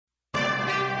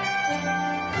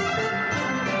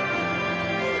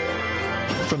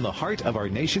From the heart of our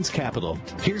nation's capital,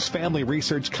 here's Family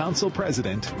Research Council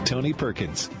President Tony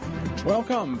Perkins.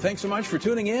 Welcome. Thanks so much for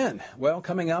tuning in. Well,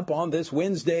 coming up on this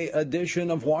Wednesday edition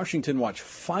of Washington Watch,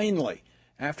 finally,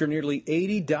 after nearly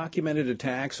 80 documented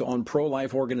attacks on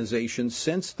pro-life organizations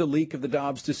since the leak of the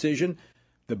Dobbs decision,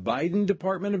 the Biden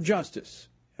Department of Justice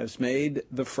has made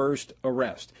the first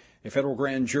arrest. A federal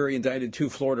grand jury indicted 2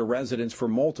 Florida residents for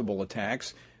multiple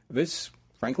attacks. This,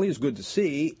 frankly, is good to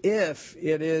see if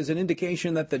it is an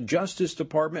indication that the Justice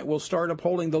Department will start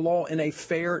upholding the law in a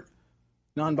fair,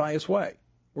 non-biased way.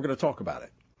 We're going to talk about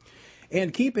it.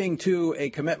 And keeping to a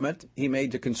commitment he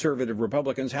made to conservative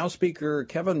Republicans, House Speaker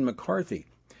Kevin McCarthy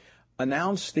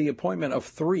announced the appointment of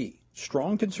 3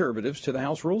 strong conservatives to the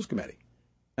House Rules Committee.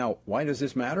 Now, why does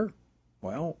this matter?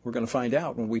 Well, we're going to find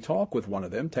out when we talk with one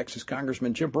of them. Texas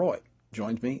Congressman Chip Roy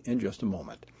joins me in just a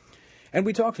moment. And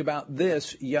we talked about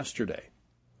this yesterday.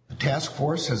 The task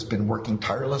force has been working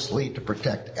tirelessly to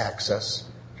protect access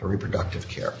to reproductive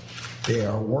care. They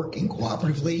are working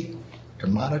cooperatively to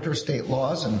monitor state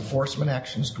laws and enforcement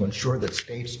actions to ensure that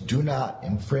states do not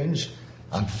infringe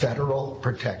on federal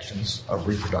protections of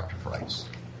reproductive rights.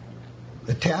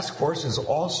 The task force is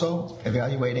also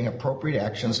evaluating appropriate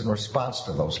actions in response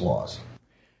to those laws.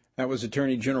 That was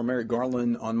Attorney General Merrick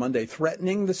Garland on Monday,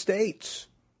 threatening the states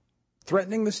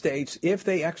if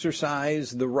they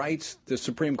exercise the rights the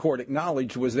Supreme Court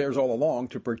acknowledged was theirs all along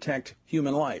to protect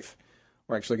human life.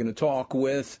 We're actually going to talk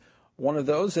with one of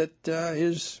those that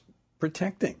is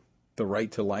protecting the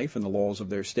right to life and the laws of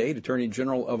their state, Attorney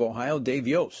General of Ohio, Dave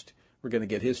Yost. We're going to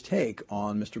get his take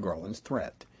on Mr. Garland's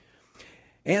threat.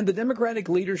 And the Democratic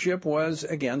leadership was,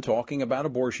 again, talking about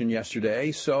abortion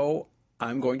yesterday, so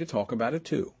I'm going to talk about it,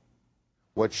 too.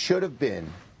 What should have been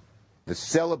the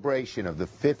celebration of the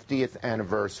 50th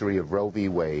anniversary of Roe v.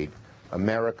 Wade,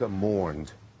 America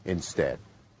mourned instead.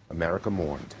 America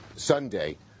mourned.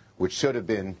 Sunday, which should have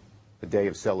been a day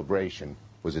of celebration,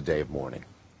 was a day of mourning.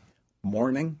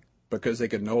 Mourning because they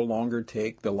could no longer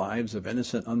take the lives of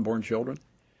innocent unborn children?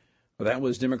 Well, that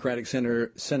was Democratic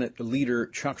Senate Leader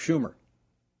Chuck Schumer.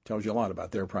 Tells you a lot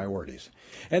about their priorities.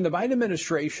 And the Biden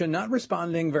administration not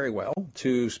responding very well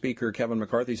to Speaker Kevin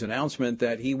McCarthy's announcement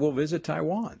that he will visit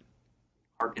Taiwan.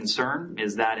 Our concern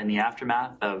is that in the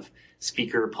aftermath of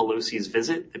Speaker Pelosi's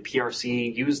visit, the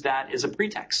PRC used that as a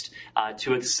pretext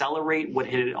to accelerate what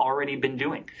it had already been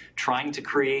doing, trying to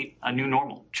create a new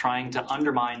normal, trying to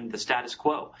undermine the status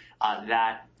quo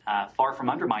that, far from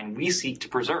undermine, we seek to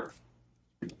preserve.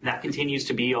 That continues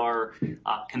to be our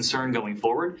concern going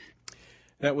forward.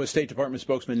 That was State Department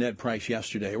spokesman Ned Price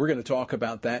yesterday. We're going to talk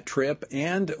about that trip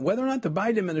and whether or not the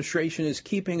Biden administration is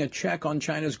keeping a check on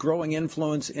China's growing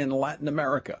influence in Latin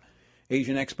America.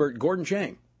 Asian expert Gordon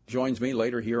Chang joins me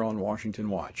later here on Washington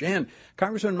Watch. And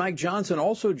Congressman Mike Johnson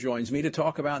also joins me to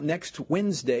talk about next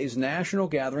Wednesday's National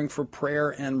Gathering for Prayer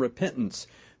and Repentance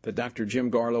that Dr. Jim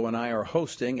Garlow and I are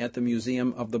hosting at the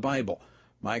Museum of the Bible.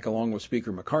 Mike, along with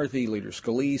Speaker McCarthy, Leader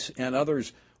Scalise, and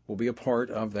others, will be a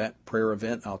part of that prayer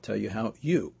event. I'll tell you how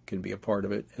you can be a part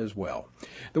of it as well.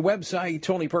 The website,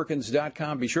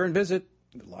 TonyPerkins.com. Be sure and visit.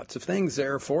 Lots of things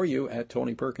there for you at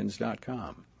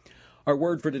TonyPerkins.com. Our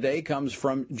word for today comes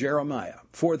from Jeremiah.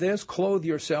 For this, clothe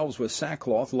yourselves with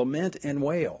sackcloth, lament and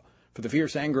wail, for the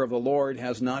fierce anger of the Lord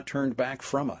has not turned back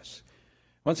from us.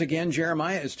 Once again,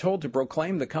 Jeremiah is told to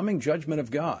proclaim the coming judgment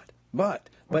of God.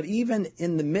 But even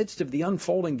in the midst of the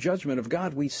unfolding judgment of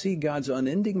God, we see God's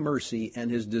unending mercy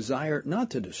and his desire not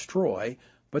to destroy,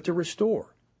 but to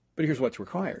restore. But here's what's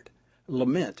required.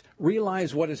 Lament.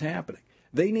 Realize what is happening.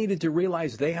 They needed to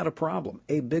realize they had a problem,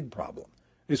 a big problem.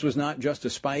 This was not just a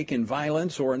spike in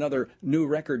violence or another new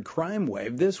record crime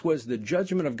wave. This was the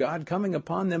judgment of God coming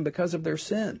upon them because of their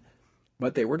sin.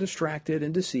 But they were distracted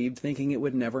and deceived, thinking it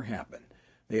would never happen.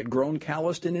 They had grown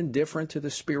calloused and indifferent to the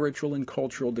spiritual and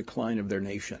cultural decline of their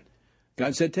nation.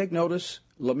 God said, take notice,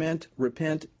 lament,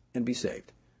 repent, and be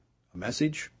saved. A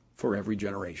message for every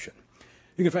generation.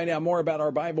 You can find out more about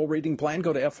our Bible reading plan.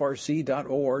 Go to frc.org/Bible.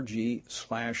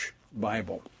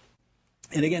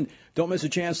 And again, don't miss a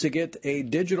chance to get a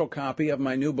digital copy of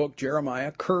my new book,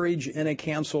 Jeremiah, Courage in a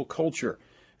Cancel Culture.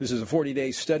 This is a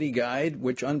 40-day study guide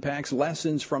which unpacks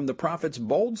lessons from the prophet's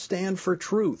bold stand for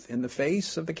truth in the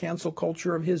face of the cancel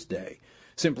culture of his day.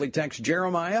 Simply text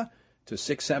Jeremiah to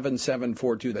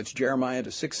 67742. That's Jeremiah to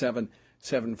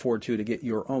 67742 to get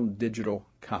your own digital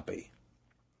copy.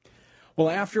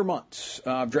 Well, after months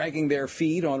of dragging their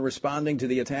feet on responding to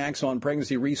the attacks on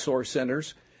pregnancy resource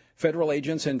centers, federal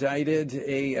agents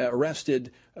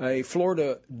arrested a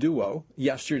Florida duo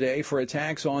yesterday for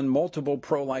attacks on multiple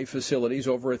pro-life facilities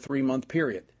over a 3-month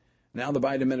period. Now, the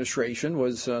Biden administration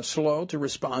was slow to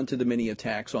respond to the many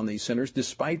attacks on these centers,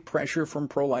 despite pressure from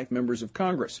pro-life members of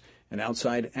Congress and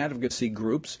outside advocacy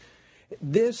groups.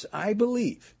 This, I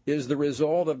believe, is the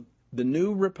result of the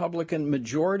new Republican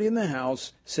majority in the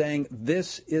House saying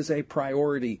this is a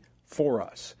priority for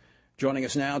us. Joining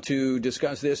us now to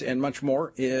discuss this and much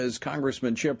more is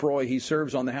Congressman Chip Roy. He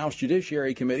serves on the House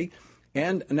Judiciary Committee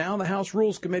and now the House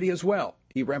Rules Committee as well.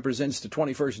 He represents the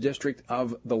 21st District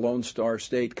of the Lone Star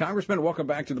State. Congressman, welcome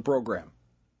back to the program.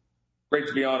 Great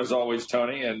to be on as always,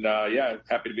 Tony. And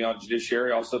happy to be on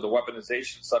Judiciary, also the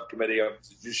Weaponization Subcommittee of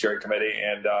the Judiciary Committee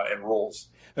and Rules.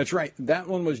 That's right. That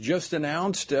one was just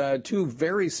announced. Two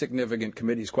very significant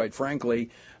committees, quite frankly.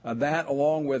 That,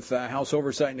 along with House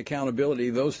Oversight and Accountability,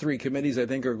 those three committees, I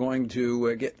think, are going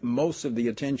to get most of the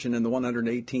attention in the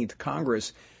 118th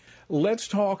Congress. Let's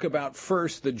talk about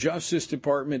first the Justice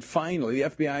Department, finally, the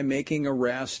FBI making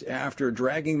arrests after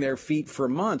dragging their feet for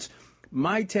months.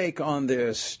 My take on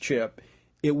this, Chip,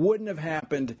 it wouldn't have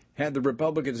happened had the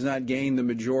Republicans not gained the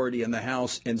majority in the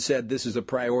House and said this is a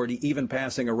priority, even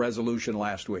passing a resolution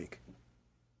last week.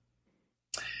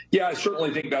 Yeah, I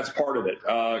certainly think that's part of it.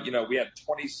 We had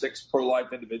 26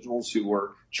 pro-life individuals who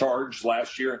were charged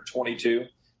last year and 22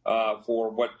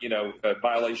 for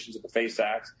violations of the FACE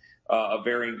Act. Of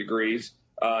varying degrees.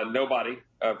 Nobody,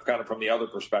 kind of from the other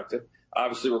perspective.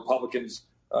 Obviously, Republicans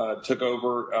took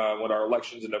over when our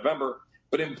elections in November.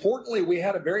 But importantly, we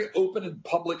had a very open and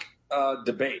public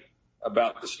debate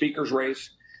about the speaker's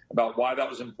race, about why that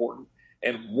was important.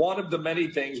 And one of the many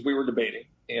things we were debating,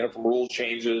 from rule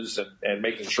changes and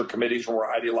making sure committees were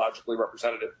ideologically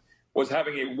representative, was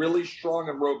having a really strong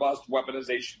and robust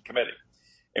weaponization committee.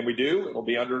 And we do. It'll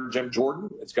be under Jim Jordan.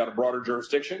 It's got a broader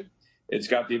jurisdiction. It's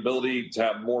got the ability to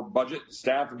have more budget and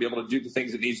staff and be able to do the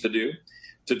things it needs to do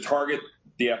to target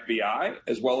the FBI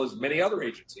as well as many other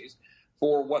agencies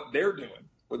for what they're doing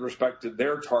with respect to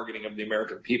their targeting of the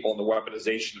American people and the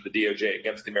weaponization of the DOJ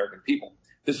against the American people.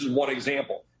 This is one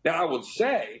example. Now, I would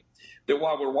say that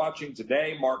while we're watching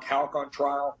today Mark Houck on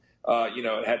trial,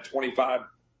 it had 25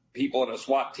 people in a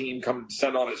SWAT team come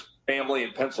send on his family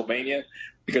in Pennsylvania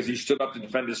because he stood up to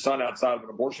defend his son outside of an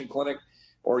abortion clinic.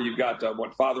 Or you've got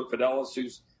Father Fidelis,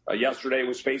 who's yesterday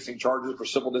was facing charges for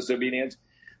civil disobedience.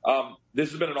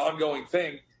 This has been an ongoing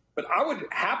thing. But I would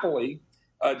happily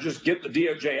just get the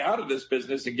DOJ out of this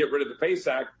business and get rid of the FACE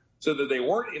Act so that they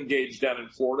weren't engaged down in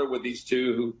Florida with these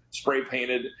two who spray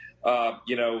painted, on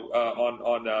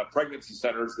pregnancy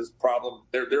centers, this problem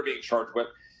they're being charged with.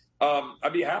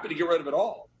 I'd be happy to get rid of it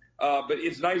all. But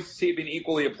it's nice to see it being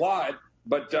equally applied.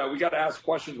 But we got to ask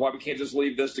questions why we can't just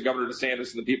leave this to Governor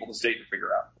DeSantis and the people of the state to figure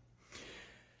out.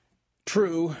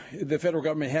 True. The federal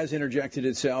government has interjected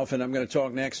itself, and I'm going to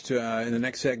talk next in the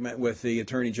next segment with the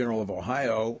Attorney General of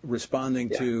Ohio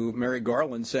responding to Merrick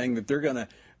Garland, saying that they're going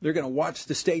to watch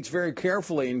the states very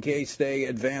carefully in case they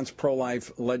advance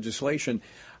pro-life legislation.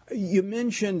 You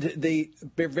mentioned the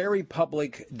very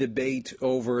public debate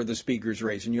over the speaker's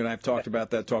race, and you and I have talked about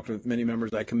that, talked with many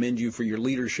members. I commend you for your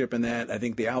leadership in that. I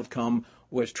think the outcome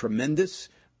was tremendous.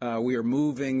 We are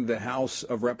moving the House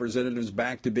of Representatives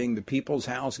back to being the people's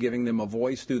house, giving them a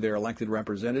voice through their elected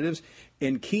representatives.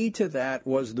 And key to that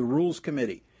was the Rules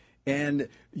Committee. And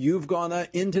you've gone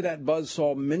into that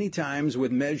buzzsaw many times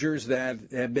with measures that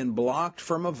have been blocked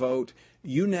from a vote.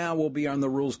 You now will be on the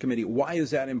Rules Committee. Why is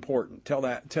that important?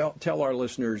 Tell our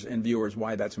listeners and viewers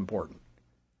why that's important.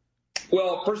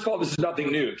 Well, first of all, this is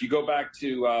nothing new. If you go back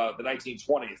to the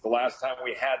 1920s, the last time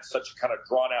we had such a kind of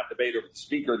drawn-out debate over the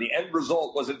speaker, the end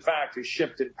result was, in fact, a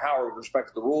shift in power with respect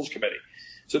to the Rules Committee.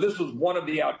 So this was one of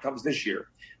the outcomes this year.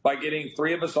 By getting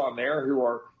three of us on there who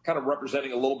are kind of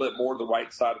representing a little bit more the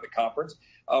right side of the conference,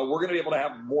 we're going to be able to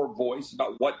have more voice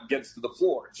about what gets to the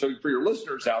floor. So for your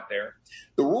listeners out there,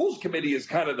 the Rules Committee is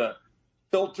kind of the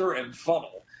filter and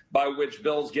funnel by which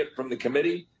bills get from the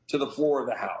committee to the floor of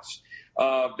the House.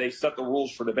 They set the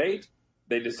rules for debate.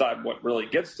 They decide what really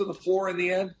gets to the floor in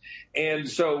the end. And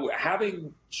so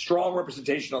having strong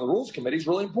representation on the Rules Committee is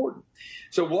really important.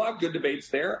 So we'll have good debates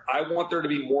there. I want there to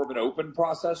be more of an open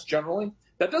process generally.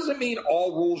 That doesn't mean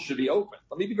all rules should be open.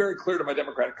 Let me be very clear to my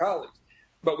Democratic colleagues.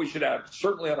 But we should have,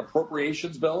 certainly on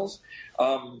appropriations bills,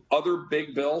 other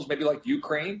big bills, maybe like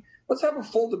Ukraine. Let's have a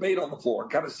full debate on the floor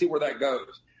and kind of see where that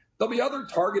goes. There'll be other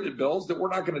targeted bills that we're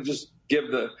not going to just give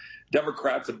the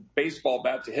Democrats a baseball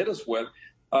bat to hit us with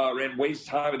and waste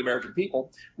time with the American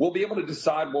people. We'll be able to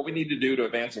decide what we need to do to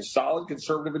advance a solid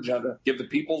conservative agenda, give the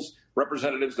people's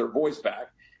representatives their voice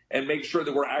back, and make sure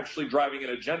that we're actually driving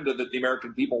an agenda that the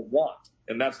American people want.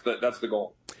 And that's the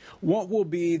goal. What will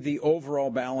be the overall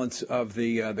balance of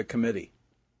the committee?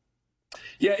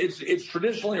 Yeah, it's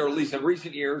traditionally, or at least in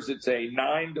recent years, it's a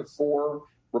 9-4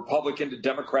 Republican to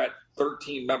Democrat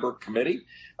 13-member committee.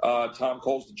 Tom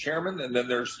Cole's the chairman, and then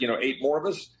there's 8 more of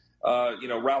us.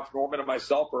 Ralph Norman and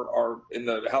myself are in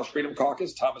the House Freedom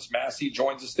Caucus. Thomas Massey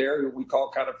joins us there, who we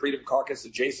call kind of Freedom Caucus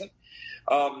adjacent.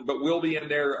 But we'll be in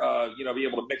there, be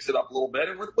able to mix it up a little bit,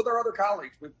 and with our other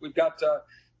colleagues. We've got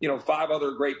 5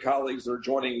 other great colleagues that are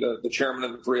joining the chairman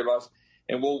and the 3 of us.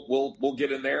 And we'll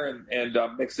get in there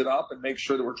and mix it up and make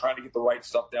sure that we're trying to get the right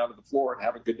stuff down to the floor and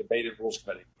have a good debate in Rules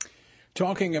Committee.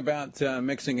 Talking about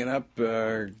mixing it up,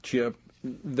 Chip,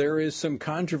 there is some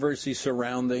controversy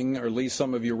surrounding, or at least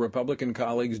some of your Republican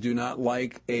colleagues do not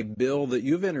like a bill that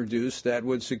you've introduced that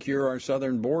would secure our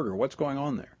southern border. What's going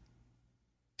on there?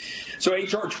 So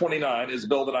H.R. 29 is a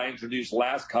bill that I introduced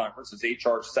last Congress. It's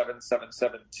H.R.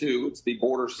 7772. It's the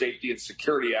Border Safety and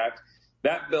Security Act.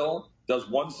 That bill does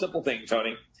one simple thing,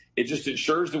 Tony. It just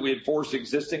ensures that we enforce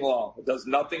existing law. It does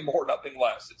nothing more, nothing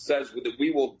less. It says that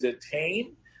we will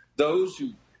detain those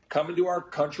who come into our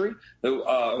country,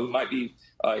 who might be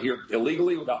here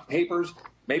illegally without papers.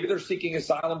 Maybe they're seeking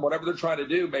asylum, whatever they're trying to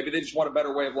do. Maybe they just want a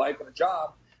better way of life and a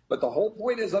job. But the whole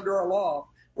point is, under our law,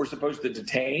 we're supposed to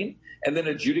detain and then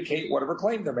adjudicate whatever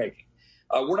claim they're making.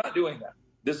 We're not doing that.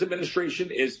 This administration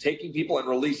is taking people and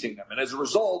releasing them. And as a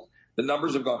result, the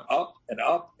numbers have gone up and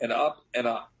up and up and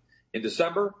up. In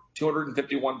December,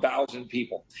 251,000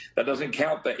 people. That doesn't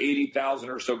count the 80,000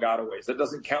 or so gotaways. That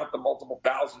doesn't count the multiple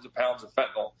thousands of pounds of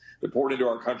fentanyl that poured into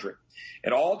our country.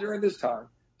 And all during this time,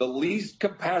 the least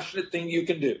compassionate thing you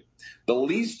can do, the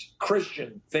least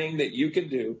Christian thing that you can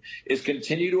do, is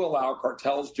continue to allow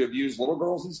cartels to abuse little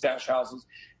girls in stash houses,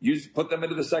 put them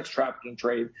into the sex trafficking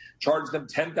trade, charge them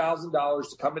 $10,000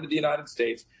 to come into the United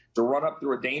States, to run up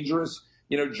through a dangerous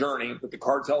journey that the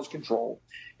cartels control.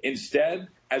 Instead,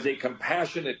 as a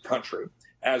compassionate country,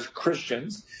 as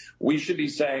Christians, we should be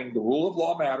saying the rule of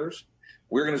law matters.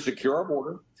 We're going to secure our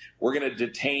border. We're going to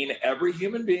detain every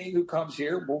human being who comes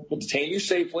here. We'll detain you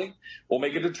safely. We'll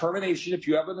make a determination if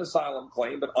you have an asylum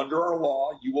claim, but under our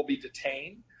law, you will be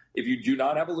detained. If you do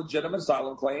not have a legitimate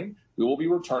asylum claim, we will be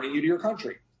returning you to your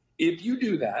country. If you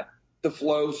do that, the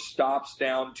flow stops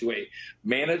down to a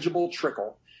manageable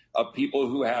trickle of people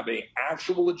who have an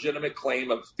actual legitimate claim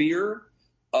of fear,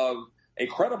 of a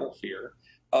credible fear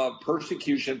of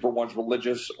persecution for one's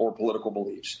religious or political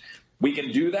beliefs. We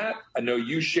can do that. I know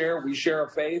we share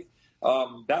a faith.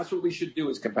 That's what we should do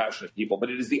as compassionate people. But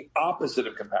it is the opposite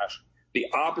of compassion, the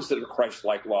opposite of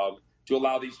Christ-like love, to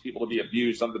allow these people to be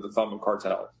abused under the thumb of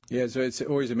cartels. Yeah, so it's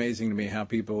always amazing to me how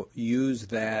people use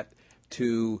that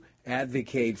to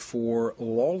advocate for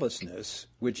lawlessness,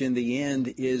 which in the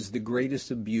end is the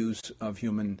greatest abuse of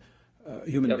human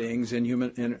beings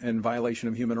and violation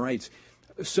of human rights.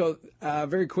 So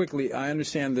very quickly, I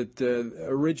understand that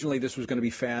originally this was going to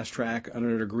be fast track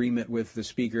under an agreement with the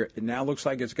Speaker. It now looks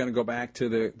like it's going to go back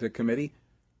to the committee?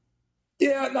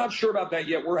 Yeah, I'm not sure about that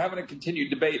yet. We're having a continued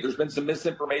debate. There's been some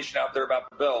misinformation out there about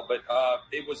the bill, but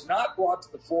it was not brought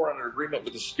to the floor under agreement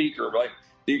with the Speaker, right?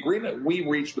 The agreement we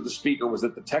reached with the Speaker was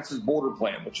that the Texas Border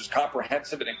Plan, which is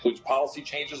comprehensive, it includes policy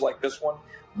changes like this one,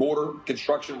 border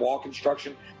construction, wall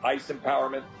construction, ICE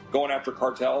empowerment, going after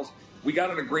cartels. We got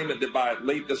an agreement that by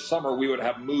late this summer we would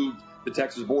have moved the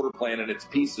Texas Border Plan and its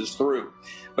pieces through.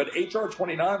 But H.R.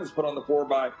 29 was put on the floor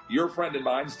by your friend and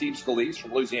mine, Steve Scalise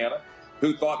from Louisiana,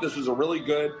 who thought this was a really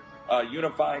good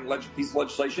unifying piece of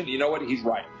legislation. You know what? He's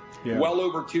right. Yeah. Well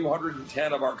over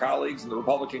 210 of our colleagues in the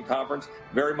Republican conference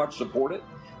very much support it.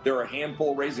 There are a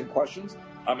handful raising questions.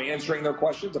 I'm answering their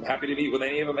questions. I'm happy to meet with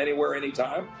any of them anywhere,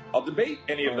 anytime. I'll debate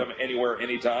any of them anywhere,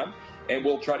 anytime. And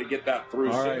we'll try to get that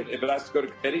through soon. Right. If it has to go to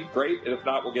committee, great. And if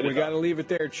not, we'll get it done. We got to leave it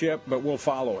there, Chip, but we'll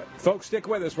follow it. Folks, stick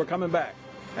with us. We're coming back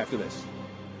after this.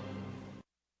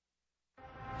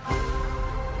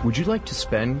 Would you like to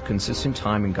spend consistent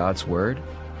time in God's Word?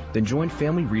 Then join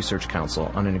Family Research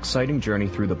Council on an exciting journey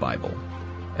through the Bible.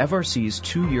 FRC's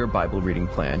 2-year Bible reading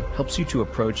plan helps you to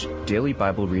approach daily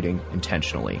Bible reading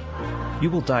intentionally. You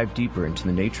will dive deeper into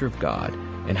the nature of God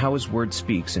and how His Word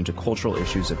speaks into cultural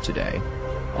issues of today.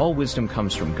 All wisdom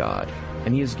comes from God,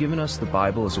 and He has given us the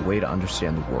Bible as a way to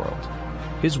understand the world.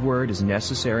 His Word is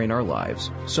necessary in our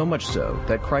lives, so much so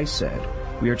that Christ said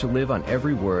we are to live on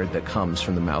every word that comes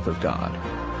from the mouth of God.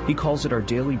 He calls it our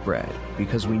daily bread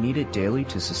because we need it daily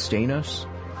to sustain us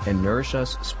and nourish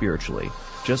us spiritually,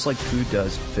 just like food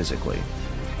does physically.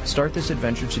 Start this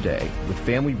adventure today with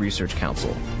Family Research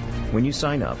Council. When you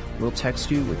sign up, we'll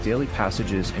text you with daily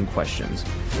passages and questions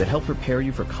that help prepare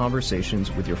you for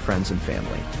conversations with your friends and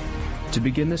family. To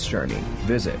begin this journey,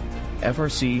 visit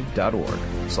frc.org/Bible.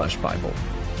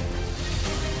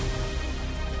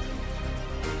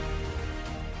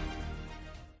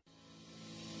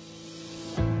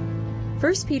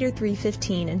 1 Peter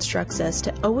 3:15 instructs us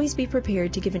to always be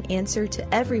prepared to give an answer to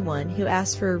everyone who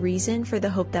asks for a reason for the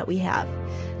hope that we have.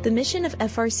 The mission of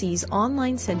FRC's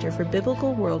online Center for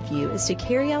Biblical Worldview is to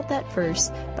carry out that verse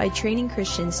by training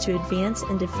Christians to advance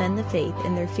and defend the faith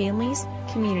in their families,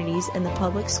 communities, and the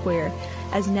public square,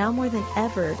 as now more than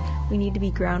ever, we need to be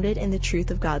grounded in the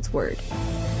truth of God's Word.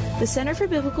 The Center for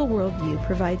Biblical Worldview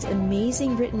provides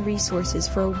amazing written resources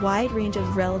for a wide range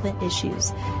of relevant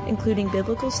issues, including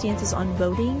biblical stances on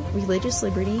voting, religious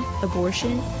liberty,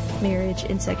 abortion, marriage,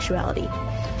 and sexuality.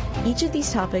 Each of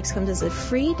these topics comes as a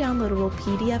free downloadable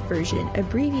PDF version,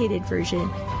 abbreviated version,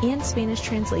 and Spanish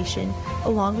translation,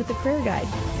 along with a prayer guide.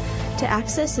 To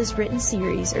access this written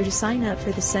series or to sign up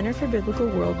for the Center for Biblical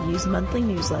Worldview's monthly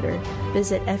newsletter,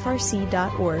 visit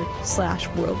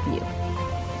frc.org/worldview.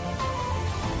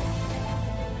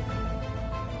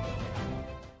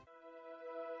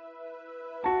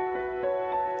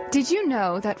 Did you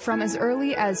know that from as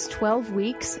early as 12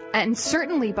 weeks, and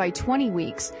certainly by 20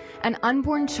 weeks, an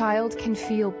unborn child can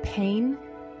feel pain?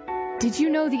 Did you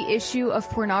know the issue of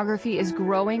pornography is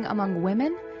growing among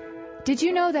women? Did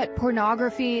you know that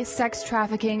pornography, sex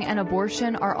trafficking, and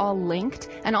abortion are all linked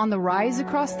and on the rise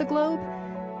across the globe?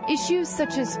 Issues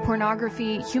such as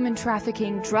pornography, human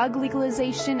trafficking, drug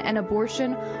legalization, and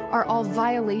abortion are all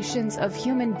violations of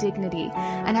human dignity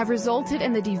and have resulted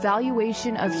in the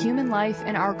devaluation of human life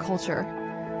in our culture.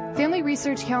 Family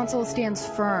Research Council stands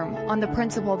firm on the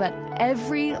principle that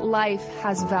every life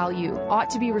has value, ought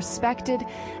to be respected,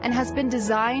 and has been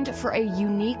designed for a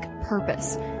unique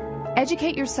purpose.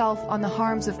 Educate yourself on the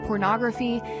harms of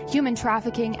pornography, human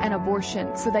trafficking, and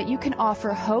abortion so that you can offer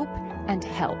hope and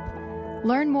help.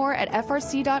 Learn more at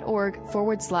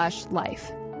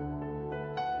frc.org/life.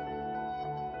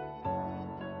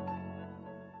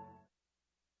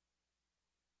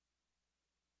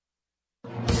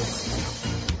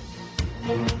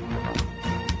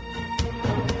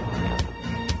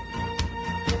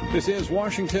 This is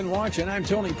Washington Watch, and I'm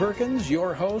Tony Perkins,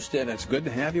 your host, and it's good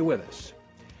to have you with us.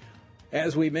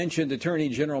 As we mentioned, Attorney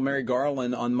General Merrick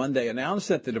Garland on Monday announced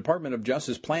that the Department of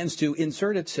Justice plans to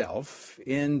insert itself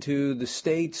into the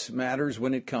state's matters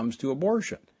when it comes to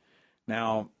abortion.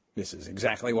 Now, this is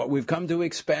exactly what we've come to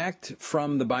expect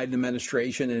from the Biden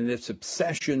administration and its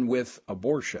obsession with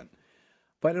abortion.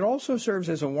 But it also serves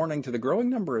as a warning to the growing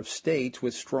number of states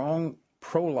with strong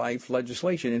pro-life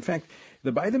legislation. In fact,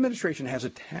 the Biden administration has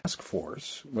a task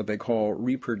force, what they call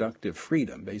reproductive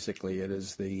freedom. Basically, it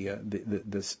is the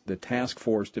task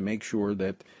force to make sure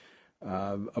that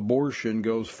abortion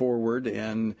goes forward.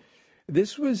 And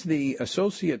this was the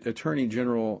Associate Attorney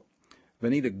General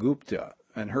Vanita Gupta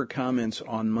and her comments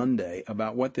on Monday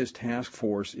about what this task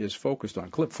force is focused on.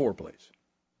 Clip 4, please.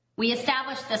 We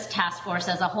established this task force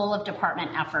as a whole-of-department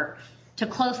effort to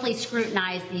closely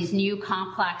scrutinize these new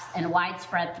complex and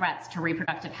widespread threats to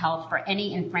reproductive health for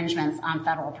any infringements on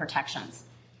federal protections.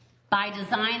 By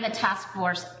design, the task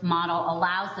force model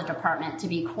allows the department to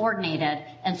be coordinated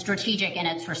and strategic in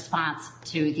its response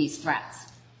to these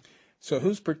threats. So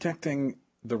who's protecting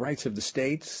the rights of the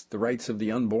states, the rights of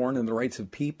the unborn, and the rights of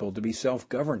people to be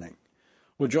self-governing?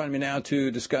 Well, join me now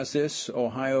to discuss this,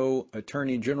 Ohio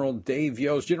Attorney General Dave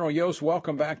Yost. General Yost,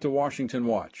 welcome back to Washington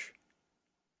Watch.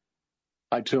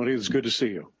 Hi, Tony. It's good to see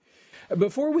you.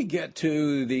 Before we get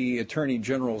to the Attorney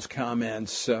General's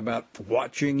comments about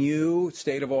watching you,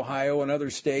 state of Ohio and other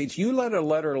states, you led a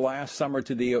letter last summer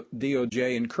to the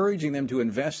DOJ encouraging them to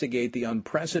investigate the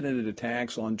unprecedented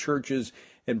attacks on churches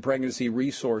and pregnancy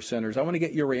resource centers. I want to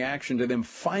get your reaction to them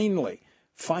finally,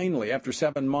 after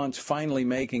 7 months, finally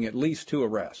making at least 2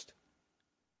 arrests.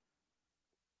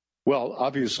 Well,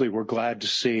 obviously, we're glad to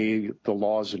see the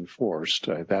laws enforced.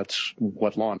 That's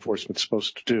what law enforcement's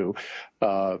supposed to do.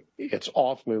 It's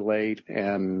awfully late,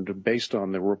 and based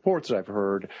on the reports I've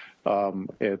heard,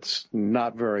 it's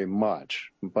not very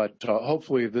much. But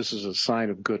hopefully this is a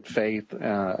sign of good faith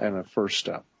and a first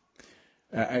step.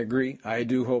 I agree. I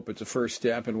do hope it's a first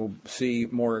step, and we'll see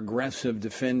more aggressive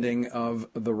defending of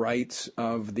the rights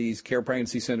of these care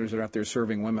pregnancy centers that are out there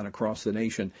serving women across the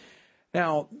nation.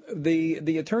 Now,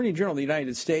 the Attorney General of the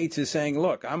United States is saying,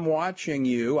 look, I'm watching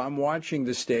you. I'm watching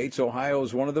the states. Ohio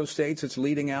is one of those states that's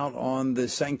leading out on the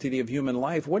sanctity of human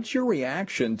life. What's your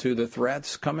reaction to the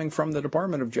threats coming from the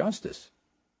Department of Justice?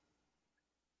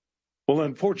 Well,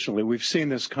 unfortunately, we've seen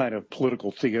this kind of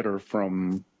political theater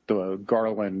from the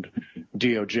Garland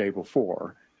DOJ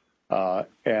before. Well,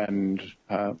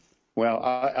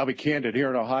 I'll be candid. Here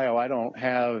in Ohio, I don't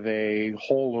have a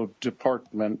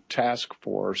whole-of-department task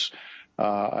force.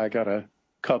 I got a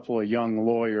couple of young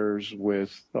lawyers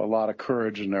with a lot of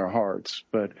courage in their hearts.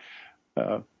 But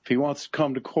if he wants to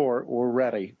come to court, we're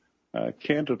ready.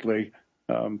 candidly,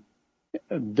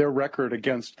 their record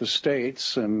against the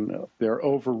states and their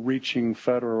overreaching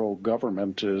federal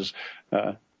government is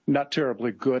not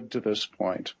terribly good to this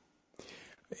point.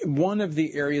 One of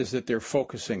the areas that they're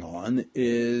focusing on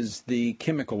is the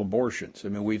chemical abortions. I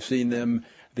mean, we've seen them,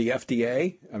 the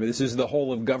FDA. I mean, this is the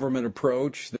whole of government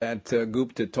approach that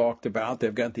Gupta talked about.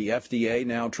 They've got the FDA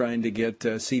now trying to get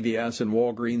CVS and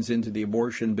Walgreens into the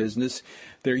abortion business.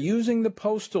 They're using the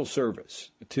Postal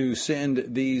Service to send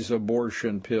these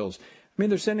abortion pills. I mean,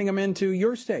 they're sending them into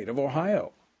your state of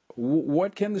Ohio.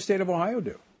 What can the state of Ohio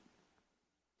do?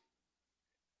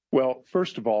 Well,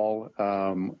 first of all,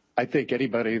 I think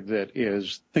anybody that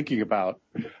is thinking about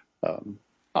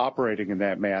operating in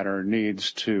that manner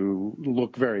needs to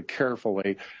look very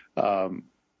carefully.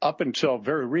 Up until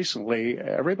very recently,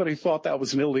 everybody thought that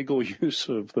was an illegal use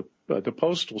of the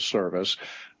Postal Service.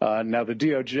 Now, the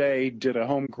DOJ did a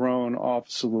homegrown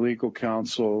Office of the Legal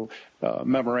Counsel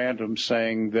memorandum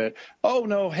saying that, oh,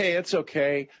 no, hey, it's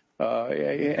okay,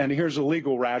 and here's a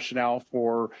legal rationale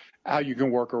for how you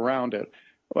can work around it.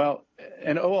 Well,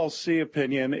 an OLC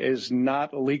opinion is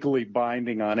not legally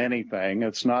binding on anything.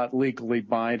 It's not legally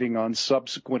binding on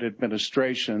subsequent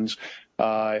administrations.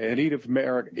 And even if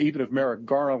Merrick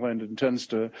Garland intends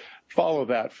to follow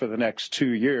that for the next 2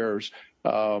 years,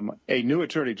 a new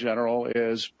attorney general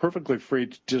is perfectly free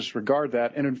to disregard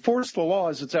that and enforce the law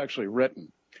as it's actually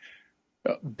written.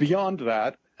 Beyond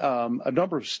that, a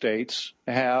number of states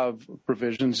have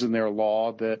provisions in their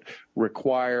law that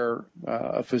require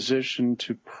a physician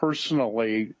to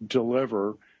personally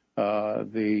deliver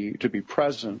to be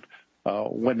present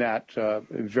when that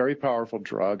very powerful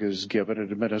drug is given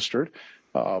and administered.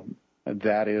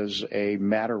 That is a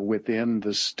matter within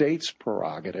the state's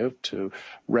prerogative to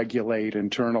regulate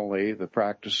internally the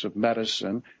practice of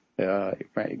medicine.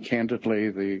 Candidly,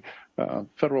 the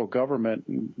federal government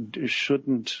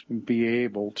shouldn't be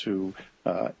able to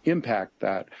impact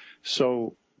that.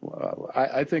 So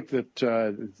I think that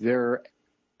they're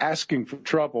asking for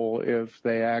trouble if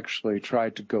they actually try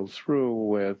to go through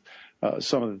with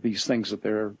some of these things that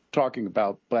they're talking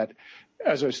about. But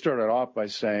as I started off by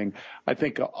saying, I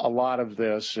think a lot of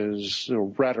this is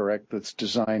rhetoric that's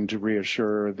designed to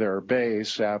reassure their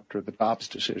base after the Dobbs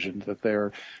decision that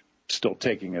they're still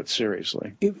taking it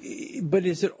seriously. But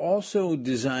is it also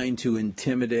designed to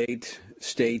intimidate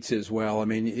states as well? I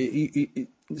mean,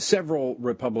 several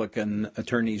Republican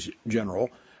attorneys general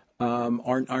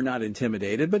are not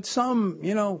intimidated, but some,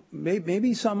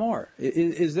 maybe some are.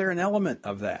 Is there an element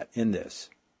of that in this?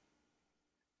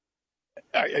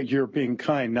 You're being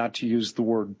kind not to use the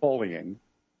word bullying.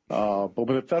 But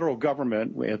when the federal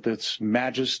government, with its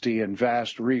majesty and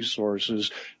vast resources,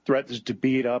 threatens to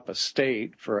beat up a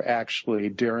state for actually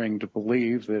daring to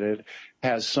believe that it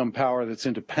has some power that's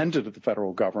independent of the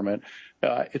federal government,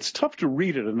 it's tough to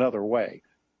read it another way.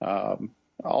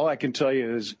 All I can tell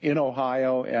you is in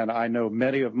Ohio, and I know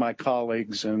many of my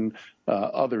colleagues in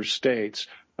other states,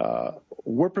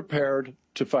 we're prepared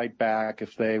to fight back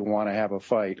if they want to have a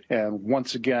fight. And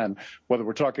once again, whether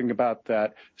we're talking about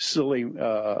that silly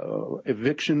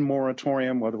eviction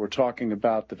moratorium, whether we're talking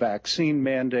about the vaccine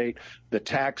mandate, the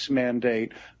tax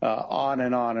mandate, on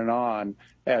and on and on,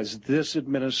 as this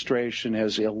administration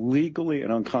has illegally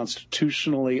and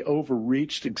unconstitutionally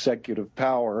overreached executive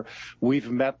power, we've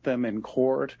met them in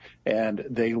court and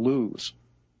they lose.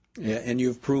 Yeah, and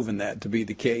you've proven that to be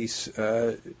the case,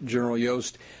 General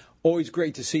Yost. Always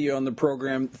great to see you on the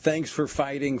program. Thanks for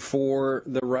fighting for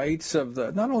the rights of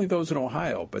not only those in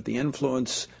Ohio, but the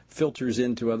influence filters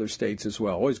into other states as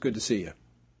well. Always good to see you.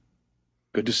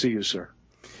 Good to see you, sir.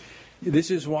 This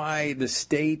is why the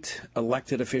state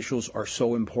elected officials are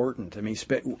so important. I mean,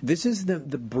 this is the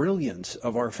brilliance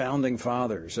of our founding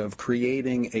fathers of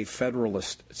creating a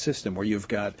federalist system where you've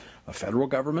got a federal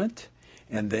government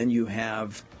and then you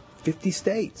have 50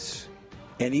 states.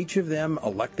 And each of them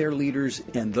elect their leaders,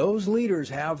 and those leaders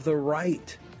have the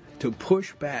right to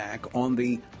push back on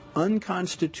the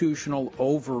unconstitutional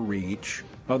overreach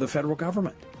of the federal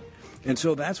government. And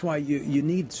so that's why you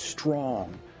need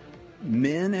strong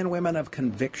men and women of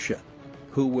conviction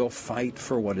who will fight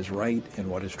for what is right and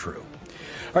what is true.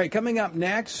 All right, coming up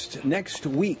next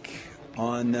week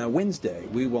on Wednesday,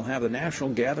 we will have the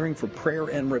National Gathering for Prayer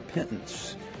and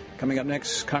Repentance. Coming up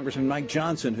next, Congressman Mike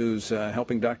Johnson, who's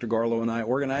helping Dr. Garlow and I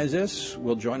organize this,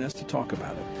 will join us to talk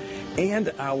about it.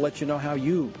 And I'll let you know how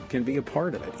you can be a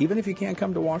part of it, even if you can't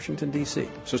come to Washington, D.C.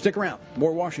 So stick around.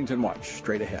 More Washington Watch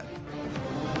straight ahead.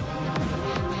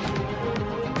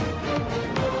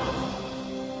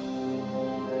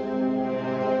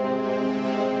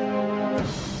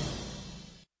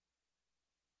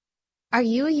 Are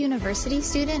you a university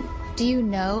student? Do you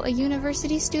know a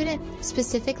university student,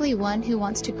 specifically one who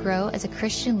wants to grow as a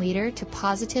Christian leader to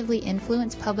positively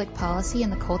influence public policy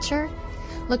and the culture?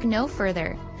 Look no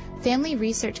further. Family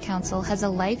Research Council has a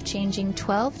life-changing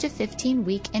 12 to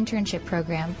 15-week internship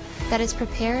program that has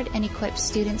prepared and equipped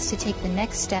students to take the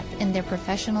next step in their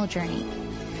professional journey.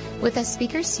 With a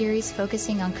speaker series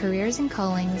focusing on careers and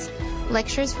callings,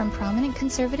 lectures from prominent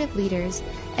conservative leaders,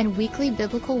 and weekly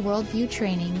biblical worldview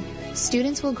training,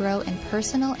 students will grow in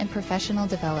personal and professional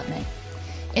development.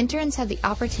 Interns have the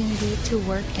opportunity to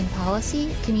work in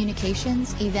policy,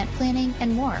 communications, event planning,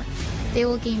 and more. They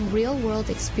will gain real-world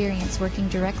experience working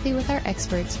directly with our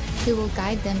experts who will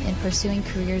guide them in pursuing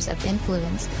careers of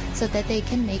influence so that they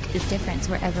can make a difference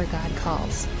wherever God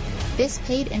calls. This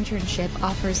paid internship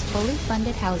offers fully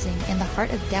funded housing in the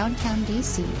heart of downtown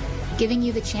D.C., giving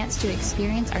you the chance to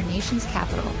experience our nation's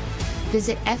capital.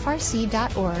 Visit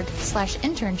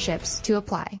frc.org/internships to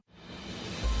apply.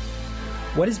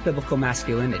 What is biblical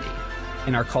masculinity?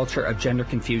 In our culture of gender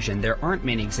confusion, there aren't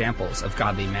many examples of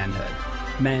godly manhood.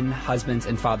 Men, husbands,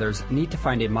 and fathers need to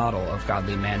find a model of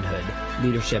godly manhood,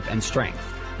 leadership, and strength.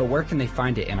 But where can they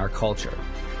find it in our culture?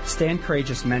 Stand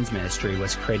Courageous Men's Ministry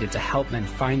was created to help men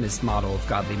find this model of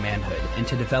godly manhood and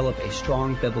to develop a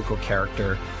strong biblical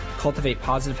character, cultivate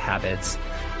positive habits,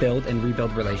 build and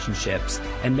rebuild relationships,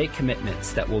 and make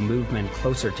commitments that will move men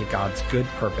closer to God's good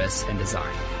purpose and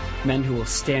design. Men who will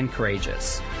stand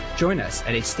courageous. Join us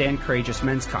at a Stand Courageous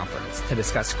Men's Conference to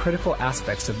discuss critical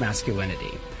aspects of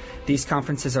masculinity. These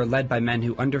conferences are led by men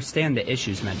who understand the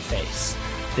issues men face.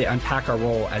 They unpack our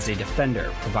role as a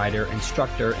defender, provider,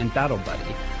 instructor, and battle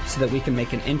buddy so that we can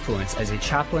make an influence as a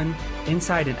chaplain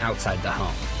inside and outside the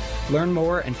home. Learn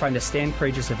more and find a Stand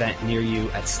Courageous event near you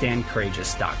at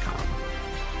standcourageous.com.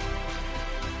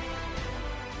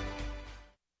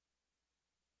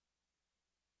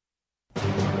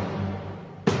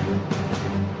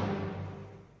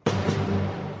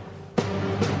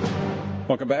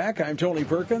 Welcome back. I'm Tony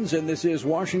Perkins, and this is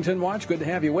Washington Watch. Good to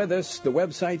have you with us. The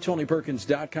website,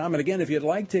 TonyPerkins.com. And again, if you'd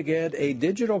like to get a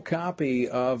digital copy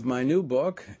of my new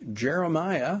book,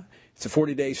 Jeremiah, it's a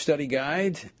 40-day study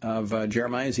guide of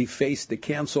Jeremiah as he faced the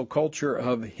cancel culture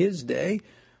of his day.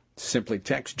 Simply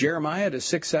text Jeremiah to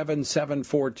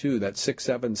 67742. That's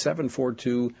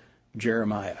 67742,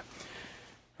 Jeremiah.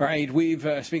 All right, we've,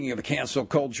 speaking of the cancel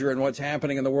culture and what's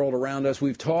happening in the world around us,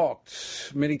 we've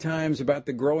talked many times about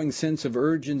the growing sense of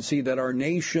urgency that our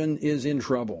nation is in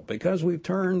trouble because we've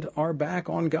turned our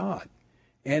back on God,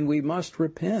 and we must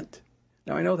repent.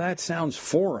 Now, I know that sounds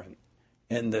foreign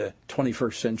in the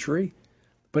 21st century,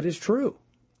 but it's true.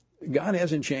 God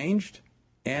hasn't changed,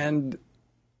 and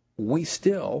we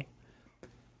still,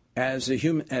 as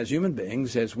human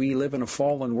beings, as we live in a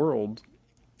fallen world,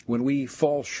 when we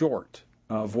fall short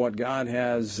of what God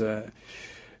has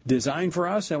designed for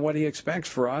us and what he expects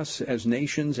for us as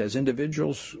nations, as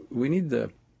individuals, we need to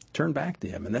turn back to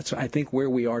him. And that's, I think, where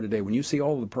we are today. When you see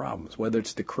all the problems, whether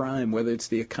it's the crime, whether it's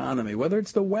the economy, whether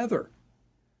it's the weather,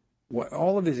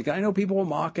 all of these, I know people will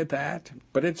mock at that,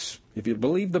 but it's, if you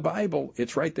believe the Bible,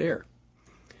 it's right there.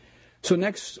 So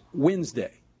next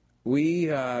Wednesday, we,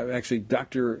 actually,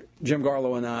 Dr. Jim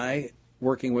Garlow and I,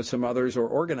 working with some others, are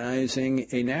organizing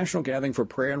a national gathering for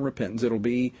prayer and repentance. It'll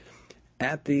be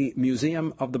at the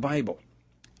Museum of the Bible.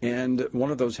 And one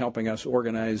of those helping us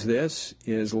organize this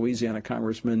is Louisiana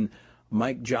Congressman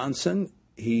Mike Johnson.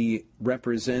 He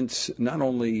represents not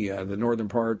only the northern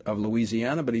part of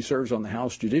Louisiana, but he serves on the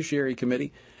House Judiciary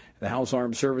Committee, the House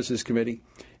Armed Services Committee,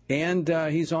 and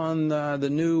he's on the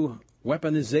new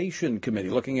Weaponization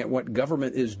Committee, looking at what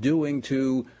government is doing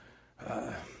to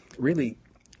really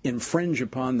infringe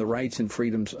upon the rights and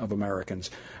freedoms of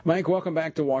Americans. Mike, welcome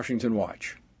back to Washington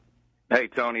Watch. Hey,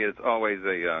 Tony, it's always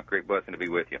a great blessing to be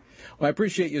with you. Well, I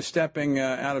appreciate you stepping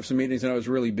out of some meetings, and I was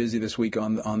really busy this week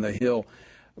on the Hill.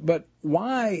 But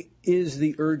why is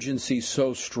the urgency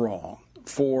so strong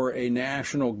for a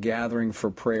national gathering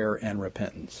for prayer and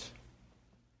repentance?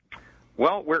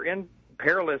 Well, we're in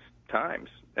perilous times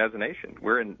as a nation.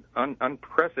 We're in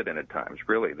unprecedented times,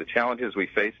 really. The challenges we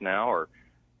face now are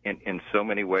in so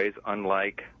many ways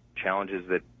unlike challenges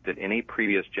that any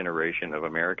previous generation of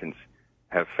Americans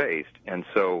have faced. And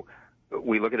so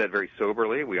we look at that very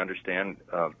soberly. We understand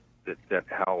that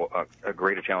how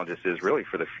great a challenge this is really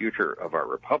for the future of our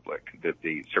republic,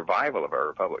 the survival of our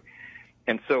republic.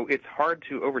 And so it's hard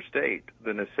to overstate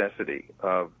the necessity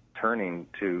of turning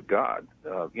to God.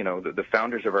 The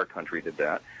founders of our country did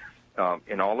that.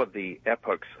 In all of the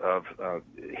epochs of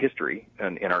history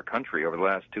in our country over the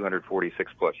last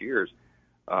 246 plus years,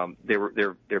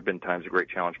 there have been times of great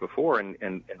challenge before,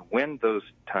 and when those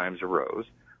times arose,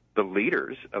 the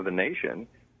leaders of the nation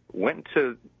went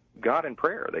to God in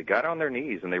prayer. They got on their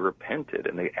knees and they repented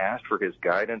and they asked for his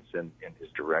guidance and his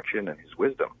direction and his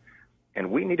wisdom. And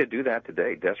we need to do that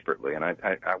today desperately. And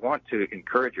I want to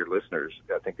encourage your listeners,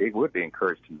 I think they would be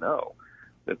encouraged to know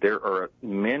that there are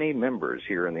many members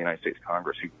here in the United States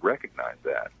Congress who recognize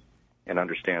that and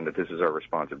understand that this is our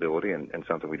responsibility and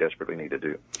something we desperately need to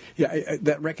do. Yeah,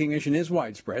 that recognition is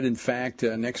widespread. In fact,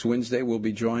 next Wednesday we'll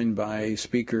be joined by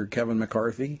Speaker Kevin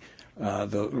McCarthy.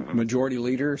 The Majority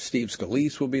Leader, Steve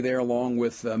Scalise, will be there, along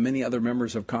with many other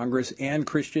members of Congress and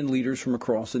Christian leaders from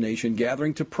across the nation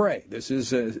gathering to pray. This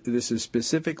is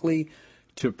specifically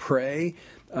to pray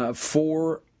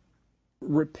for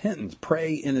repentance,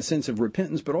 pray in a sense of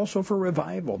repentance, but also for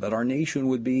revival, that our nation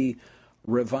would be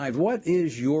revived. What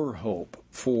is your hope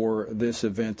for this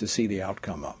event to see the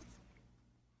outcome of?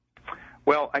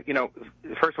 Well,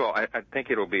 first of all, I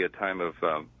think it'll be a time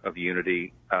of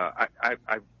unity. I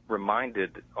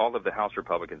reminded all of the House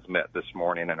Republicans met this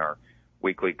morning in our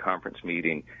weekly conference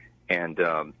meeting, and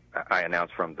I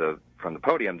announced from the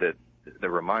podium that the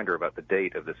reminder about the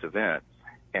date of this event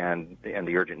and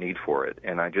the urgent need for it.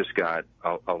 And I just got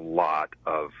a lot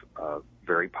of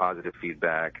very positive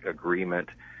feedback, agreement.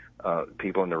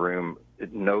 People in the room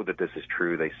know that this is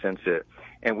true. They sense it.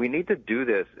 And we need to do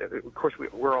this. Of course,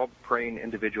 we're all praying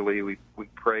individually. We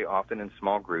pray often in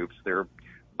small groups. There are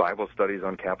Bible studies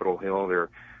on Capitol Hill. There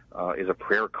is a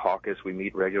prayer caucus. We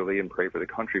meet regularly and pray for the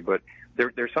country. But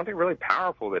there's something really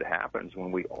powerful that happens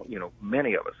when we,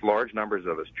 many of us, large numbers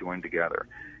of us, join together,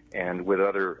 and with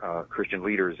other Christian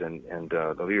leaders and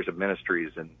the leaders of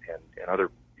ministries and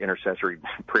other intercessory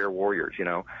prayer warriors,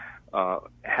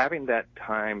 having that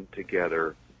time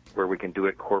together where we can do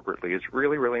it corporately is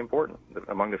really, really important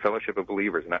among the fellowship of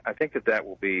believers. And I think that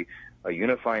will be a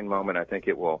unifying moment. I think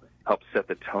it will help set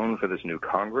the tone for this new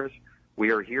Congress.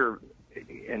 We are here,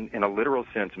 in a literal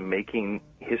sense, making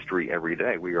history every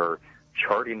day. We are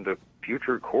charting the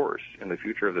future course and the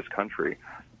future of this country,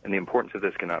 and the importance of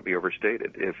this cannot be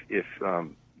overstated. If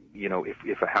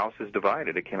a house is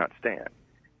divided, it cannot stand.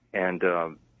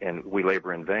 And we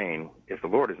labor in vain if the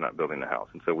Lord is not building the house.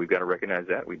 And so we've got to recognize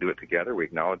that. We do it together. We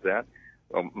acknowledge that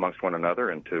amongst one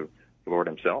another and to the Lord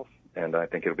himself. And I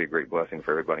think it'll be a great blessing for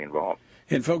everybody involved.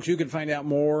 And, folks, you can find out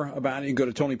more about it. You can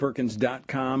go to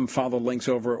TonyPerkins.com, follow the links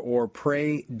over, or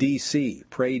PrayDC,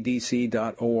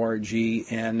 praydc.org.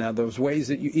 And those ways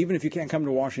that even if you can't come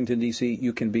to Washington, D.C.,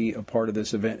 you can be a part of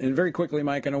this event. And very quickly,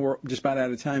 Mike, I know we're just about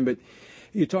out of time, but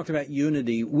you talked about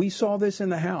unity. We saw this in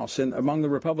the House and among the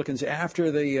Republicans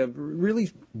after the really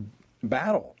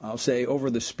battle, I'll say, over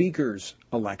the Speaker's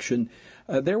election.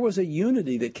 There was a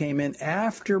unity that came in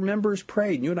after members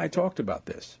prayed. You and I talked about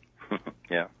this.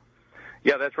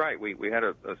 Yeah, that's right. We had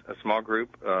a small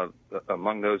group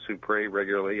among those who pray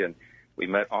regularly, and we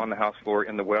met on the House floor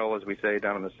in the well, as we say,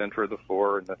 down in the center of the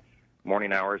floor in the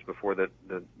morning hours before the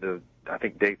I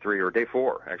think day 4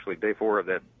 of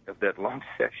that long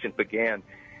session began,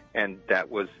 and that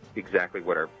was exactly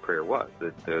what our prayer was,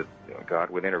 that God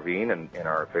would intervene in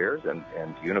our affairs and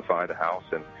unify the House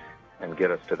and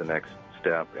get us to the next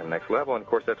step and next level. And of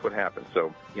course that's what happened.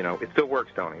 So it still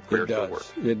works, Tony. Prayer still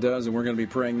works. It does, and we're going to be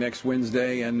praying next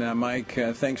Wednesday. And Mike,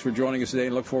 thanks for joining us today.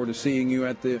 Look forward to seeing you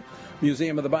at the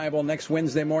Museum of the Bible next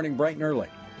Wednesday morning, bright and early.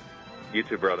 You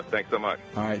too, brother. Thanks so much.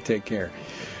 All right, take care.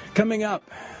 Coming up,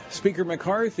 Speaker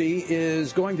McCarthy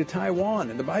is going to Taiwan,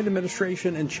 and the Biden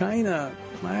administration and China,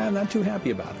 I'm not too happy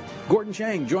about it. Gordon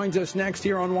Chang joins us next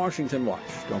here on Washington Watch.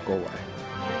 Don't go away.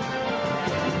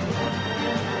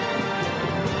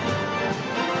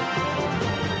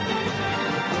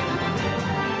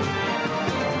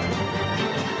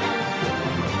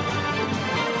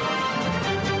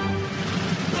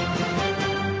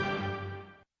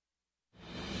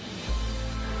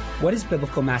 What is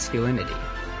biblical masculinity?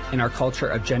 In our culture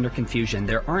of gender confusion,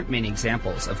 there aren't many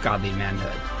examples of godly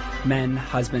manhood. Men,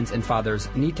 husbands, and fathers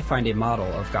need to find a model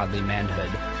of godly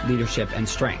manhood, leadership, and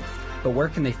strength. But where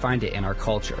can they find it in our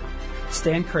culture?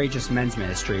 Stand Courageous Men's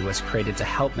Ministry was created to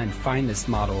help men find this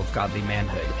model of godly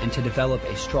manhood and to develop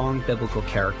a strong biblical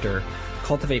character,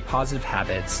 cultivate positive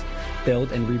habits,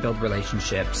 build and rebuild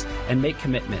relationships, and make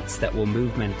commitments that will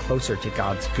move men closer to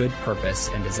God's good purpose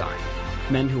and design.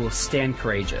 Men who will stand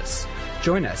courageous.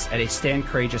 Join us at a Stand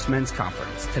Courageous Men's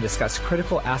Conference to discuss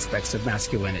critical aspects of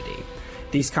masculinity.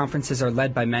 These conferences are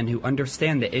led by men who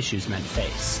understand the issues men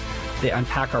face. They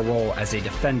unpack our role as a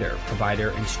defender,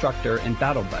 provider, instructor, and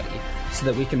battle buddy so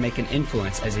that we can make an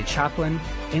influence as a chaplain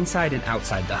inside and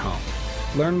outside the home.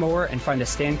 Learn more and find a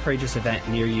Stand Courageous event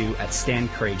near you at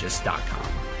standcourageous.com.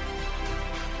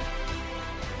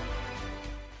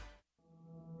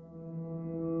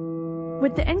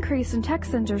 With the increase in tech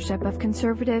censorship of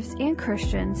conservatives and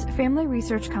Christians, Family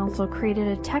Research Council created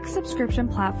a tech subscription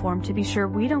platform to be sure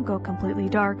we don't go completely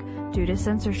dark due to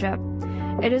censorship.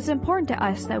 It is important to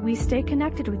us that we stay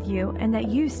connected with you and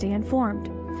that you stay informed.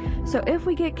 So if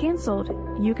we get canceled,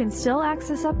 you can still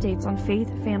access updates on faith,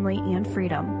 family, and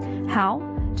freedom. How?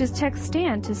 Just text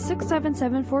STAND to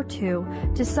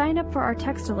 67742 to sign up for our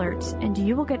text alerts, and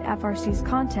you will get FRC's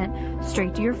content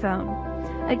straight to your phone.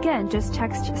 Again, just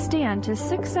text STAND to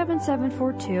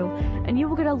 67742 and you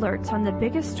will get alerts on the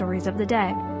biggest stories of the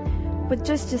day. With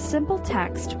just a simple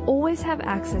text, always have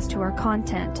access to our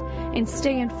content and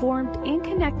stay informed and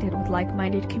connected with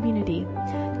like-minded community.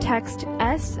 Text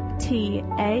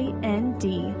STAND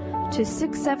to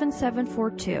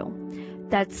 67742.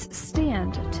 That's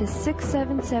STAND to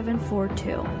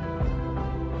 67742.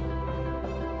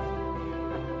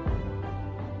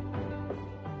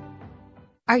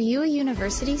 Are you a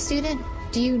university student?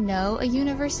 Do you know a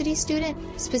university student,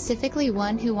 specifically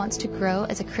one who wants to grow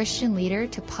as a Christian leader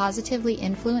to positively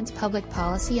influence public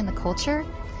policy and the culture?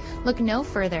 Look no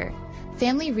further.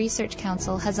 Family Research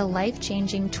Council has a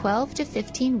life-changing 12 to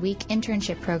 15-week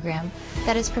internship program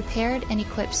that has prepared and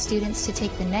equipped students to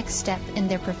take the next step in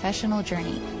their professional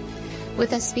journey.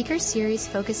 With a speaker series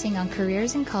focusing on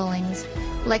careers and callings,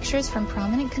 lectures from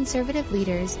prominent conservative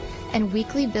leaders, and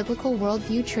weekly biblical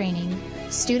worldview training,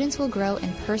 students will grow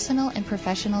in personal and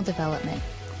professional development.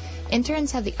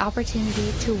 Interns have the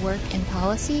opportunity to work in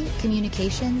policy,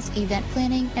 communications, event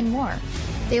planning, and more.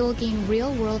 They will gain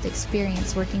real-world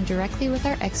experience working directly with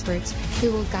our experts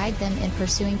who will guide them in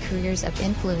pursuing careers of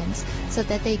influence so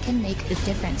that they can make a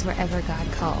difference wherever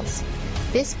God calls.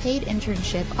 This paid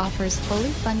internship offers fully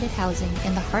funded housing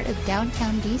in the heart of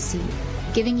downtown D.C.,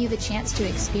 giving you the chance to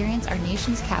experience our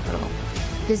nation's capital.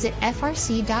 Visit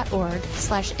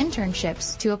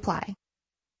frc.org/internships to apply.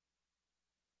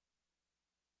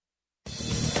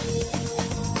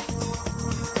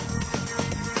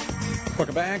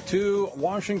 Welcome back to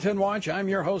Washington Watch. I'm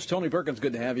your host, Tony Perkins.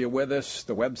 Good to have you with us.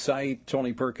 The website,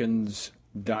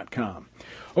 TonyPerkins.com.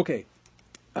 Okay,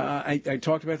 I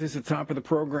talked about this at the top of the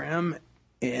program,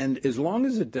 and as long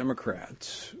as the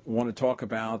Democrats want to talk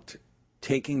about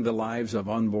taking the lives of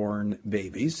unborn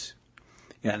babies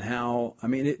and how,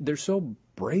 they're so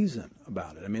brazen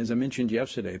about it. As I mentioned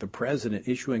yesterday, the president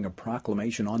issuing a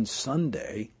proclamation on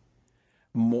Sunday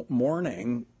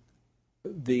mourning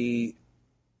the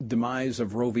demise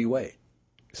of Roe v. Wade,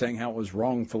 saying how it was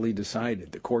wrongfully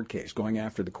decided, the court case, going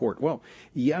after the court. Well,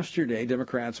 yesterday,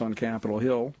 Democrats on Capitol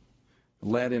Hill,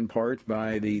 led in part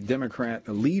by the Democrat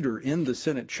leader in the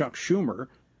Senate, Chuck Schumer,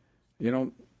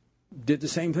 did the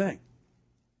same thing.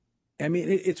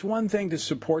 It's one thing to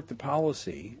support the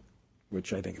policy,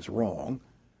 which I think is wrong,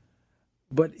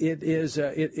 but it is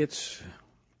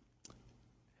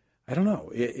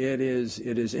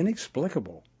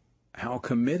inexplicable how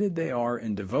committed they are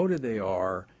and devoted they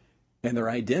are, and their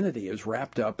identity is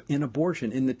wrapped up in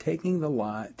abortion, in the taking the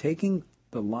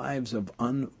lives of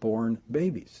unborn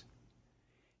babies.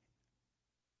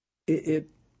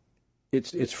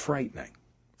 It's frightening,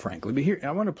 frankly. But here,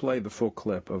 I want to play the full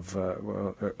clip of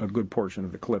a good portion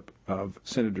of the clip of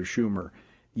Senator Schumer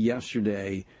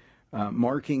yesterday,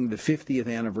 marking the 50th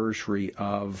anniversary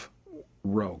of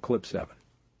Roe. Clip 7.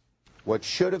 What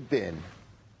should have been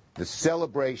the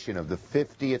celebration of the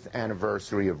 50th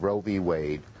anniversary of Roe v.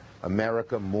 Wade,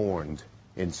 America mourned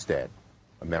instead.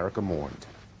 America mourned.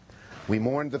 We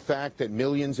mourned the fact that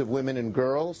millions of women and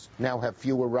girls now have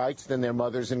fewer rights than their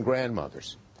mothers and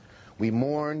grandmothers. We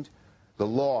mourned the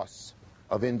loss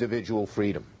of individual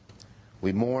freedom.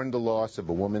 We mourned the loss of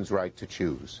a woman's right to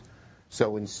choose.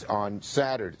 So on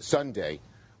Sunday,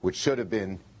 which should have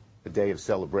been a day of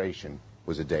celebration,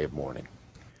 was a day of mourning.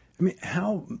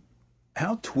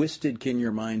 How twisted can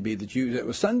your mind be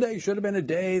that Sunday should have been a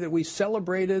day that we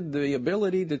celebrated the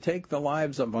ability to take the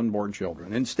lives of unborn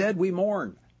children? Instead, we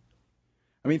mourn.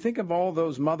 Think of all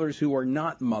those mothers who are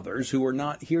not mothers, who are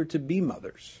not here to be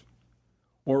mothers,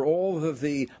 or all of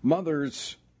the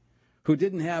mothers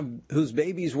whose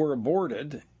babies were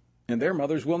aborted, and their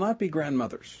mothers will not be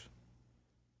grandmothers.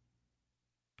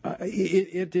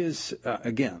 It just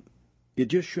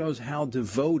shows how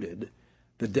devoted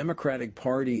the Democratic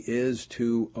Party is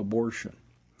to abortion.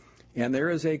 And there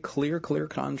is a clear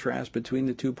contrast between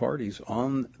the two parties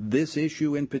on this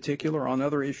issue in particular, on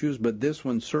other issues, but this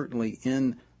one certainly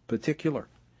in particular.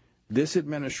 This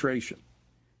administration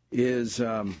is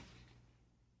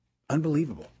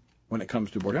unbelievable when it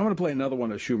comes to abortion. I want to play another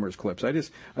one of Schumer's clips.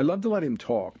 I love to let him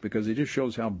talk because it just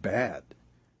shows how bad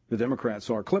the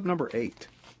Democrats are. Clip number 8.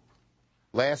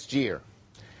 Last year,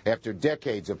 after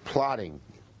decades of plotting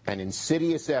and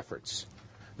insidious efforts,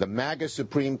 the MAGA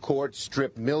Supreme Court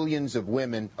stripped millions of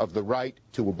women of the right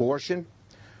to abortion,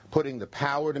 putting the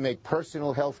power to make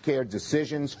personal health care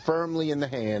decisions firmly in the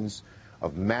hands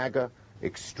of MAGA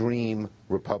extreme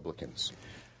Republicans.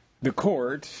 The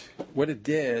court, what it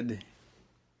did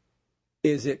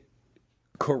is it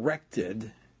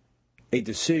corrected a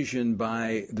decision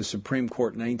by the Supreme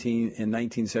Court in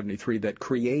 1973 that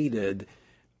created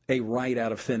a right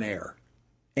out of thin air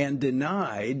and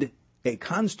denied a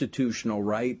constitutional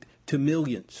right to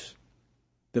millions,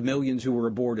 the millions who were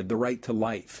aborted, the right to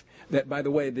life. That, by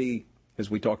the way, as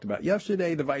we talked about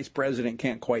yesterday, the vice president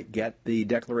can't quite get the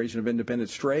Declaration of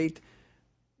Independence straight,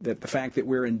 that the fact that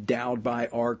we're endowed by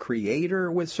our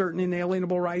Creator with certain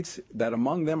inalienable rights, that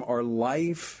among them are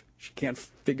life. She can't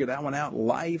figure that one out.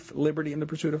 Life, liberty, and the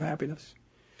pursuit of happiness.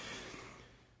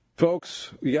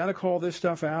 Folks, you got to call this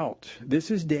stuff out.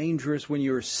 This is dangerous when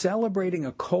you're celebrating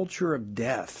a culture of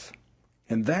death.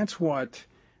 And that's what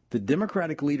the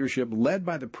Democratic leadership, led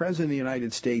by the President of the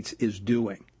United States, is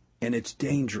doing. And it's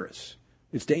dangerous.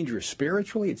 It's dangerous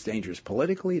spiritually. It's dangerous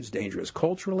politically. It's dangerous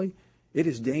culturally. It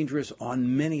is dangerous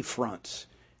on many fronts.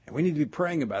 And we need to be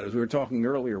praying about it, as we were talking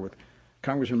earlier with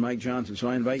Congressman Mike Johnson. So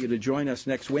I invite you to join us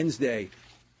next Wednesday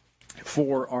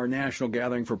for our national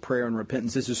gathering for prayer and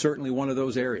repentance. This is certainly one of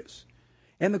those areas.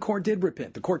 And the court did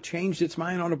repent. The court changed its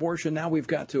mind on abortion. Now we've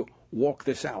got to walk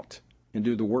this out and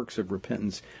do the works of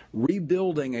repentance,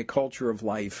 rebuilding a culture of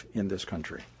life in this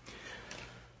country.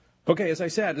 Okay, as I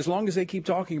said, as long as they keep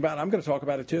talking about it, I'm going to talk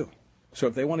about it too. So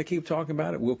if they want to keep talking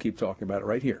about it, we'll keep talking about it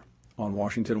right here on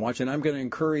Washington Watch. And I'm going to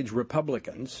encourage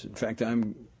Republicans. In fact,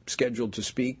 I'm scheduled to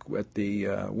speak at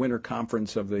the winter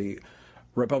conference of the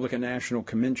Republican National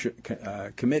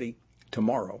Committee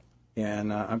tomorrow.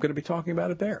 And I'm going to be talking about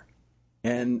it there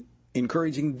and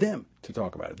encouraging them to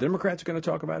talk about it. The Democrats are going to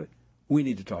talk about it. We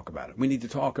need to talk about it. We need to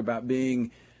talk about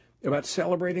about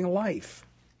celebrating life.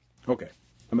 Okay,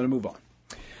 I'm going to move on.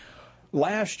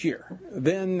 Last year,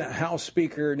 then House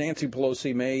Speaker Nancy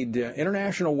Pelosi made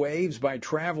international waves by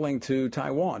traveling to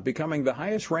Taiwan, becoming the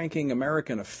highest-ranking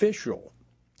American official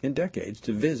in decades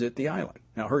to visit the island.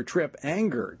 Now, her trip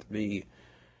angered the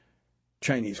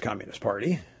Chinese Communist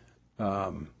Party,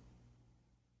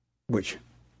 which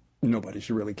nobody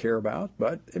should really care about,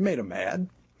 but it made them mad,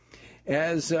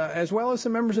 as well as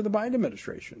some members of the Biden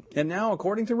administration. And now,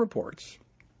 according to reports,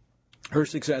 her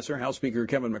successor, House Speaker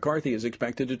Kevin McCarthy, is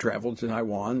expected to travel to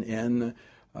Taiwan in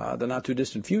the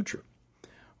not-too-distant future.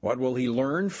 What will he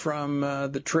learn from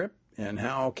the trip, and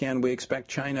how can we expect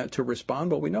China to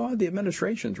respond? Well, we know how the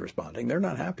administration's responding. They're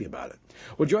not happy about it.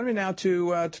 Well, join me now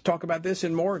to talk about this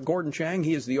and more, Gordon Chang.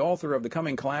 He is the author of The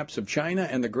Coming Collapse of China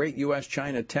and the Great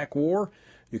U.S.-China Tech War.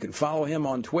 You can follow him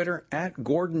on Twitter at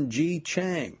Gordon G.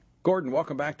 Chang. Gordon,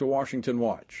 welcome back to Washington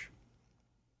Watch.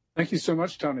 Thank you so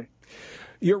much, Tony.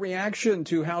 Your reaction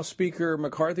to House Speaker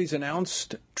McCarthy's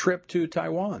announced trip to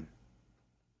Taiwan?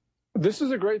 This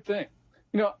is a great thing.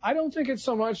 I don't think it's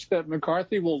so much that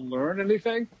McCarthy will learn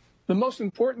anything. The most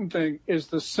important thing is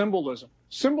the symbolism.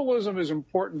 Symbolism is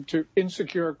important to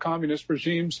insecure communist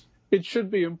regimes. It should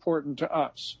be important to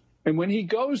us. And when he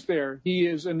goes there, he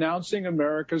is announcing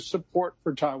America's support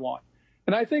for Taiwan.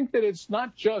 And I think that it's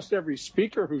not just every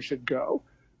speaker who should go.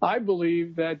 I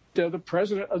believe that the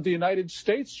President of the United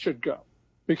States should go,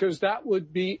 because that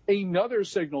would be another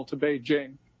signal to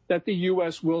Beijing that the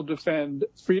U.S. will defend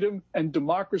freedom and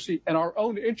democracy and our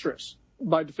own interests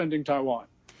by defending Taiwan.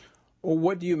 Well,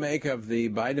 what do you make of the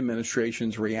Biden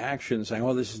administration's reaction, saying,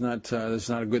 "Oh, this is not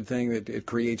a good thing. It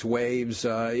creates waves.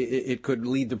 It could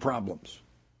lead to problems"?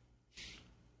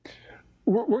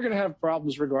 We're going to have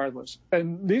problems regardless.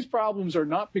 And these problems are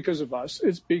not because of us.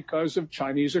 It's because of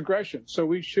Chinese aggression. So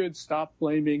we should stop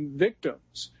blaming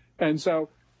victims. And so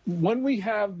when we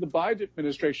have the Biden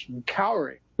administration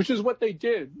cowering, which is what they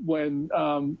did when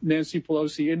Nancy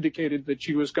Pelosi indicated that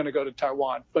she was going to go to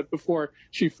Taiwan, but before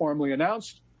she formally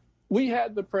announced, we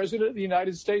had the President of the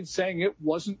United States saying it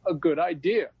wasn't a good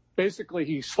idea. Basically,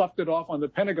 he sloughed it off on the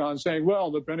Pentagon, saying,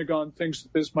 well, the Pentagon thinks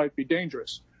that this might be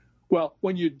dangerous. Well,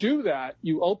 when you do that,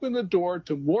 you open the door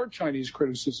to more Chinese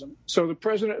criticism. So the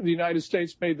President of the United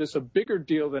States made this a bigger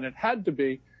deal than it had to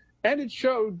be, and it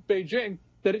showed Beijing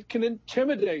that it can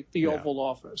intimidate the Oval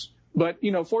Office. But,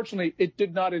 fortunately, it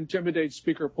did not intimidate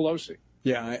Speaker Pelosi.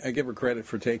 Yeah, I give her credit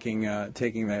for taking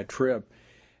that trip.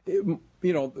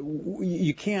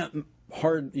 You can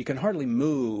hardly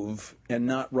move and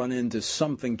not run into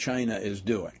something China is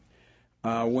doing.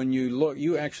 When you look,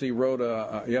 you actually wrote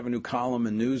you have a new column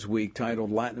in Newsweek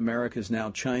titled "Latin America is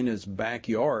Now China's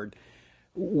Backyard."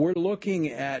 We're looking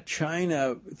at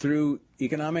China through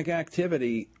economic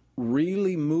activity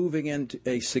really moving in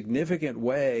a significant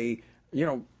way,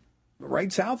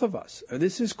 right south of us.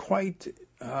 This is quite,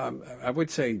 I would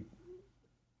say,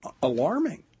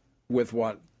 alarming with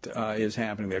what is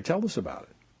happening there. Tell us about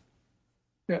it.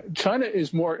 Yeah, China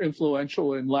is more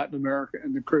influential in Latin America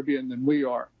and the Caribbean than we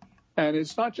are. And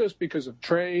it's not just because of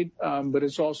trade, but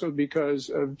it's also because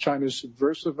of China's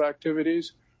subversive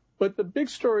activities. But the big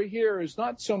story here is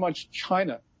not so much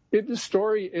China. The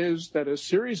story is that a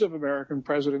series of American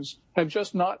presidents have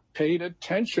just not paid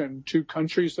attention to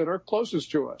countries that are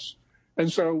closest to us.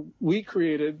 And so we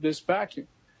created this vacuum.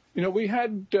 We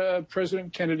had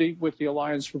President Kennedy with the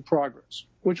Alliance for Progress,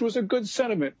 which was a good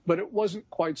sentiment, but it wasn't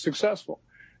quite successful.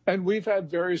 And we've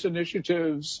had various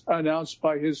initiatives announced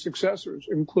by his successors,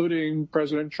 including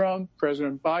President Trump,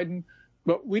 President Biden,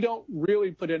 but we don't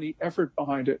really put any effort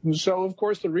behind it. And so, of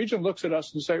course, the region looks at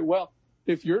us and say, well,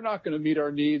 if you're not going to meet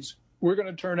our needs, we're going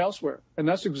to turn elsewhere. And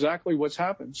that's exactly what's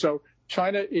happened. So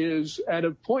China is at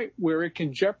a point where it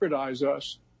can jeopardize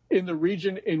us in the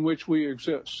region in which we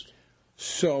exist.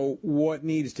 So what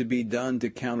needs to be done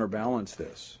to counterbalance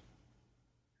this?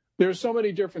 There's so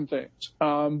many different things.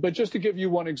 But just to give you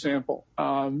one example,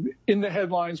 in the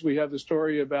headlines, we have the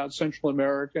story about Central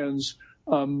Americans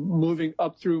moving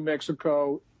up through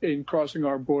Mexico and crossing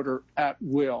our border at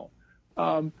will.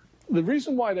 The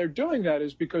reason why they're doing that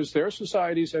is because their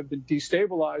societies have been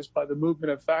destabilized by the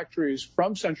movement of factories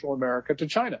from Central America to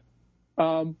China.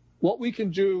 What we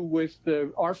can do with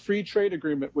our free trade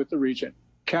agreement with the region,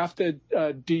 CAFTA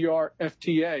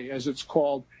DRFTA, as it's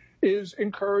called, is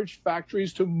encourage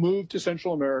factories to move to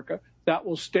Central America. That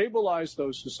will stabilize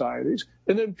those societies,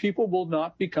 and then people will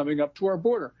not be coming up to our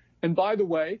border. And by the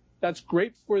way, that's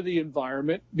great for the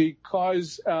environment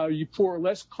because you pour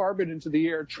less carbon into the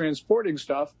air transporting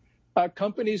stuff.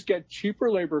 Companies get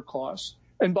cheaper labor costs.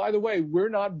 And by the way, we're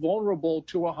not vulnerable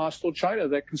to a hostile China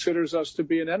that considers us to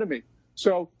be an enemy.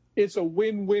 So it's a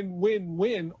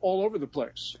win-win-win-win all over the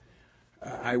place.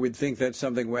 I would think that's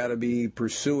something we ought to be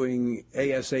pursuing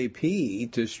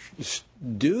ASAP to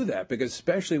do that, because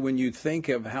especially when you think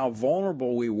of how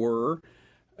vulnerable we were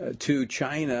to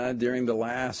China during the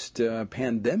last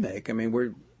pandemic. I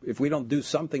mean, if we don't do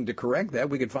something to correct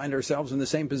that, we could find ourselves in the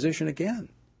same position again.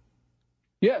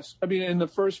 Yes. I mean, in the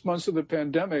first months of the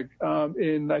pandemic, I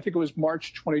think it was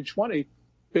March 2020,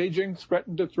 Beijing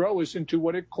threatened to throw us into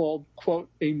what it called, quote,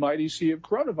 a mighty sea of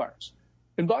coronavirus.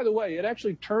 And by the way, it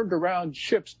actually turned around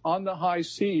ships on the high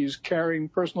seas carrying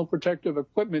personal protective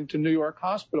equipment to New York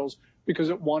hospitals because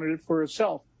it wanted it for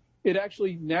itself. It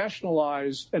actually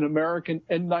nationalized an American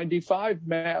N95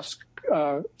 mask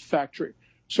factory.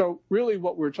 So really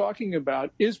what we're talking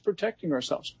about is protecting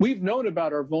ourselves. We've known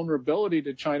about our vulnerability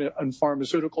to China and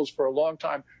pharmaceuticals for a long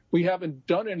time. We haven't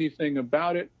done anything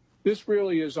about it. This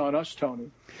really is on us, Tony.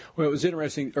 Well, it was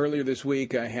interesting. Earlier this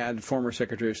week, I had former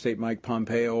Secretary of State Mike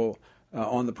Pompeo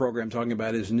on the program talking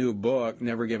about his new book,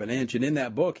 Never Give an Inch. And in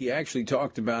that book, he actually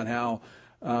talked about how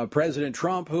President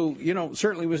Trump, who,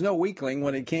 certainly was no weakling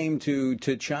when it came to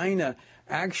China,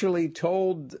 actually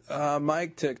told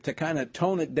Mike to kind of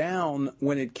tone it down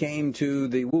when it came to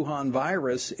the Wuhan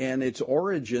virus and its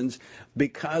origins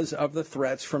because of the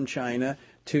threats from China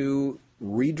to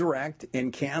redirect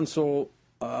and cancel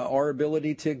our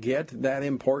ability to get that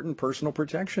important personal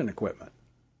protection equipment.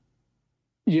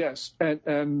 Yes,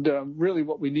 and really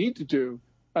what we need to do,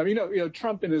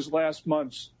 Trump in his last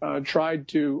months tried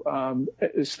to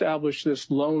establish this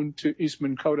loan to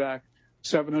Eastman Kodak,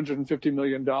 $750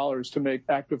 million to make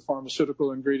active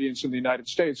pharmaceutical ingredients in the United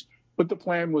States, but the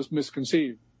plan was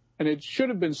misconceived. And it should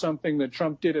have been something that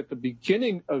Trump did at the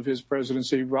beginning of his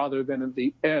presidency rather than at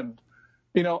the end.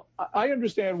 I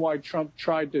understand why Trump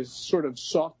tried to sort of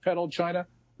soft pedal China,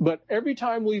 but every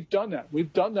time we've done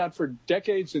that for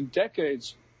decades and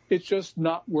decades, it's just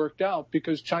not worked out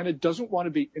because China doesn't want to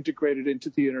be integrated into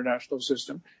the international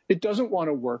system. It doesn't want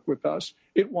to work with us.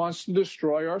 It wants to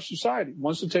destroy our society,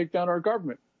 wants to take down our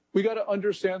government. We got to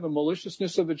understand the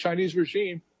maliciousness of the Chinese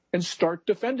regime and start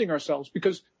defending ourselves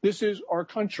because this is our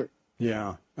country.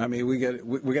 Yeah. I mean, we got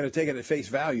to take it at face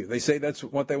value. They say that's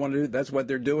what they want to do. That's what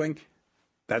they're doing.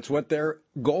 That's what their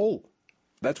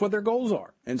goals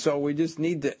are. And so we just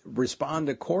need to respond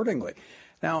accordingly.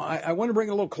 Now, I want to bring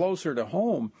it a little closer to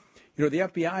home. The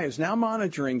FBI is now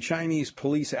monitoring Chinese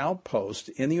police outposts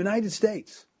in the United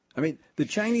States. I mean, the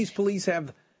Chinese police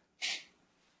have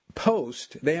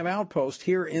outposts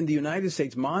here in the United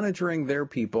States monitoring their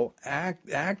people,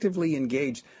 actively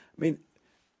engaged. I mean,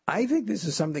 I think this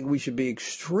is something we should be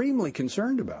extremely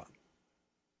concerned about.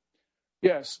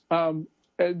 Yes.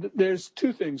 There's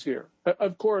two things here.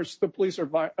 Of course, the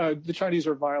Chinese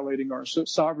are violating our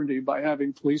sovereignty by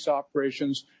having police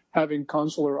operations having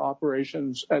consular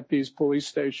operations at these police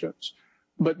stations.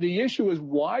 But the issue is,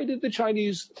 why did the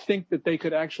Chinese think that they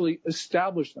could actually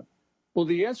establish them? Well,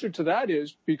 the answer to that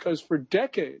is because for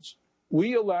decades,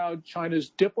 we allowed China's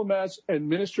diplomats and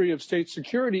Ministry of State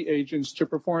Security agents to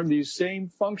perform these same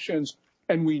functions,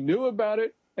 and we knew about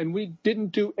it, and we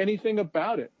didn't do anything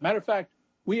about it. Matter of fact,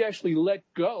 we actually let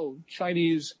go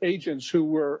Chinese agents who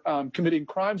were committing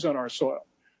crimes on our soil.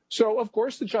 So, of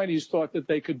course, the Chinese thought that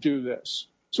they could do this.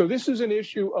 So this is an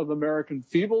issue of American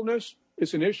feebleness.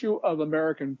 It's an issue of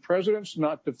American presidents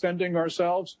not defending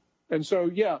ourselves. And so,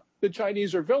 yeah, the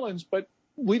Chinese are villains, but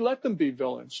we let them be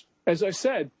villains. As I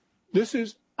said, this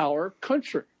is our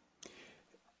country.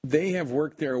 They have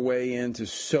worked their way into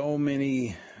so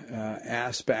many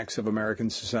aspects of American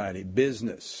society,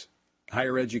 business,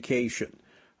 higher education.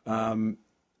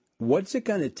 What's it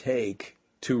going to take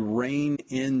to rein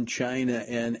in China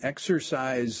and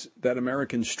exercise that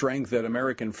American strength, that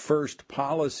American first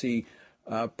policy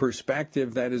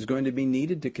perspective that is going to be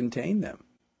needed to contain them?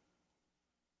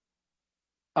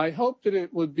 I hope that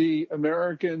it would be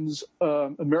Americans,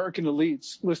 American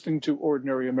elites listening to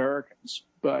ordinary Americans.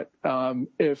 But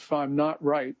if I'm not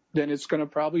right, then it's going to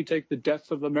probably take the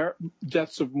deaths of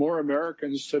more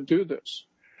Americans to do this.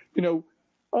 You know,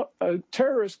 a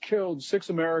terrorist killed 6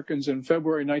 Americans in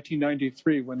February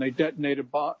 1993 when they detonated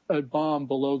a bomb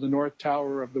below the North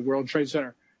Tower of the World Trade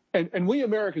Center. And we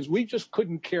Americans, we just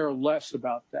couldn't care less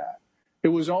about that. It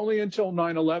was only until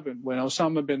 9/11, when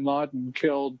Osama bin Laden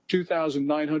killed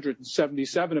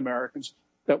 2,977 Americans,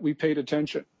 that we paid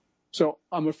attention. So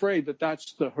I'm afraid that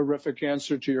that's the horrific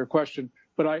answer to your question.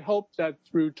 But I hope that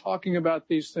through talking about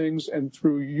these things and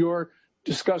through your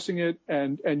discussing it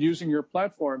and using your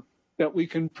platform, that we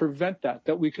can prevent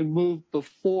that we can move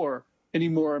before any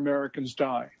more Americans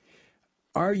die.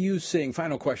 Are you seeing,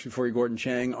 final question for you, Gordon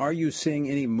Chang, are you seeing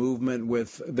any movement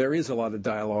there is a lot of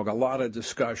dialogue, a lot of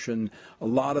discussion, a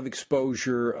lot of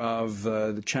exposure of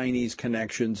the Chinese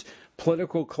connections,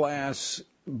 political class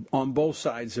on both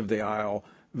sides of the aisle,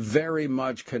 very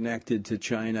much connected to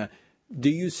China. Do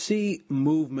you see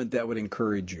movement that would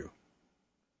encourage you?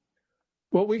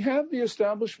 Well, we have the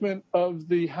establishment of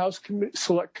the House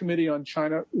Select Committee on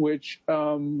China, which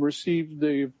received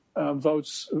the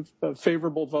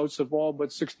favorable votes of all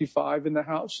but 65 in the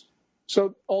House.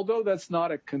 So although that's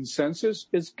not a consensus,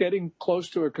 it's getting close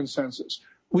to a consensus.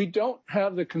 We don't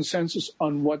have the consensus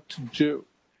on what to do.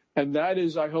 And that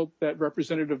is, I hope that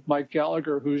Representative Mike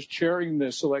Gallagher, who's chairing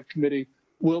the Select Committee,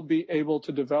 will be able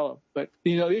to develop. But,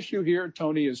 you know, the issue here,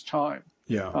 Tony, is time.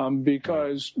 Yeah.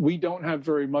 Because we don't have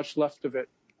very much left of it.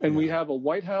 And we have a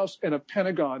White House and a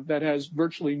Pentagon that has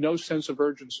virtually no sense of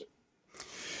urgency.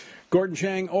 Gordon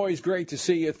Chang, always great to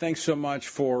see you. Thanks so much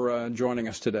for joining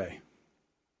us today.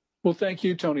 Well, thank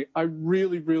you, Tony. I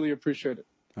really, really appreciate it.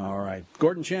 All right.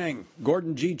 Gordon Chang,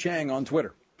 Gordon G. Chang on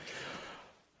Twitter.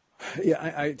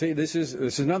 Yeah, I tell you, this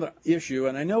is another issue,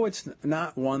 and I know it's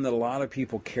not one that a lot of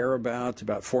people care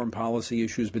about foreign policy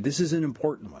issues, but this is an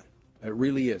important one. It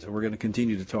really is. And we're going to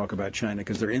continue to talk about China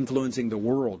because they're influencing the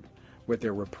world with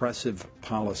their repressive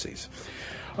policies.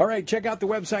 All right, check out the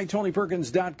website,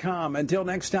 TonyPerkins.com. Until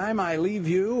next time, I leave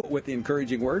you with the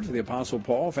encouraging words of the Apostle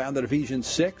Paul found in Ephesians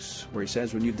 6, where he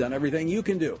says, when you've done everything you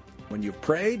can do, when you've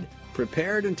prayed,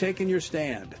 prepared, and taken your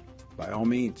stand, by all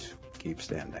means, keep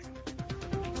standing.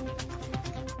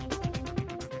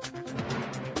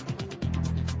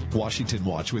 Washington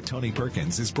Watch with Tony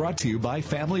Perkins is brought to you by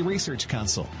Family Research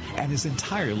Council and is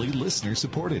entirely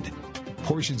listener-supported.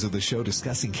 Portions of the show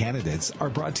discussing candidates are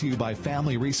brought to you by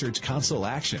Family Research Council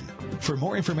Action. For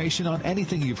more information on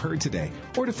anything you've heard today,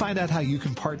 or to find out how you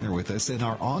can partner with us in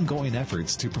our ongoing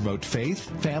efforts to promote faith,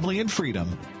 family, and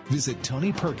freedom, visit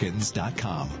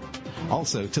TonyPerkins.com.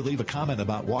 Also, to leave a comment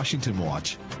about Washington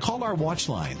Watch, call our watch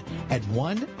line at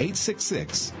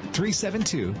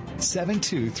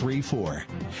 1-866-372-7234.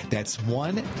 That's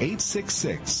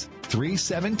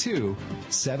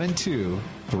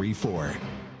 1-866-372-7234.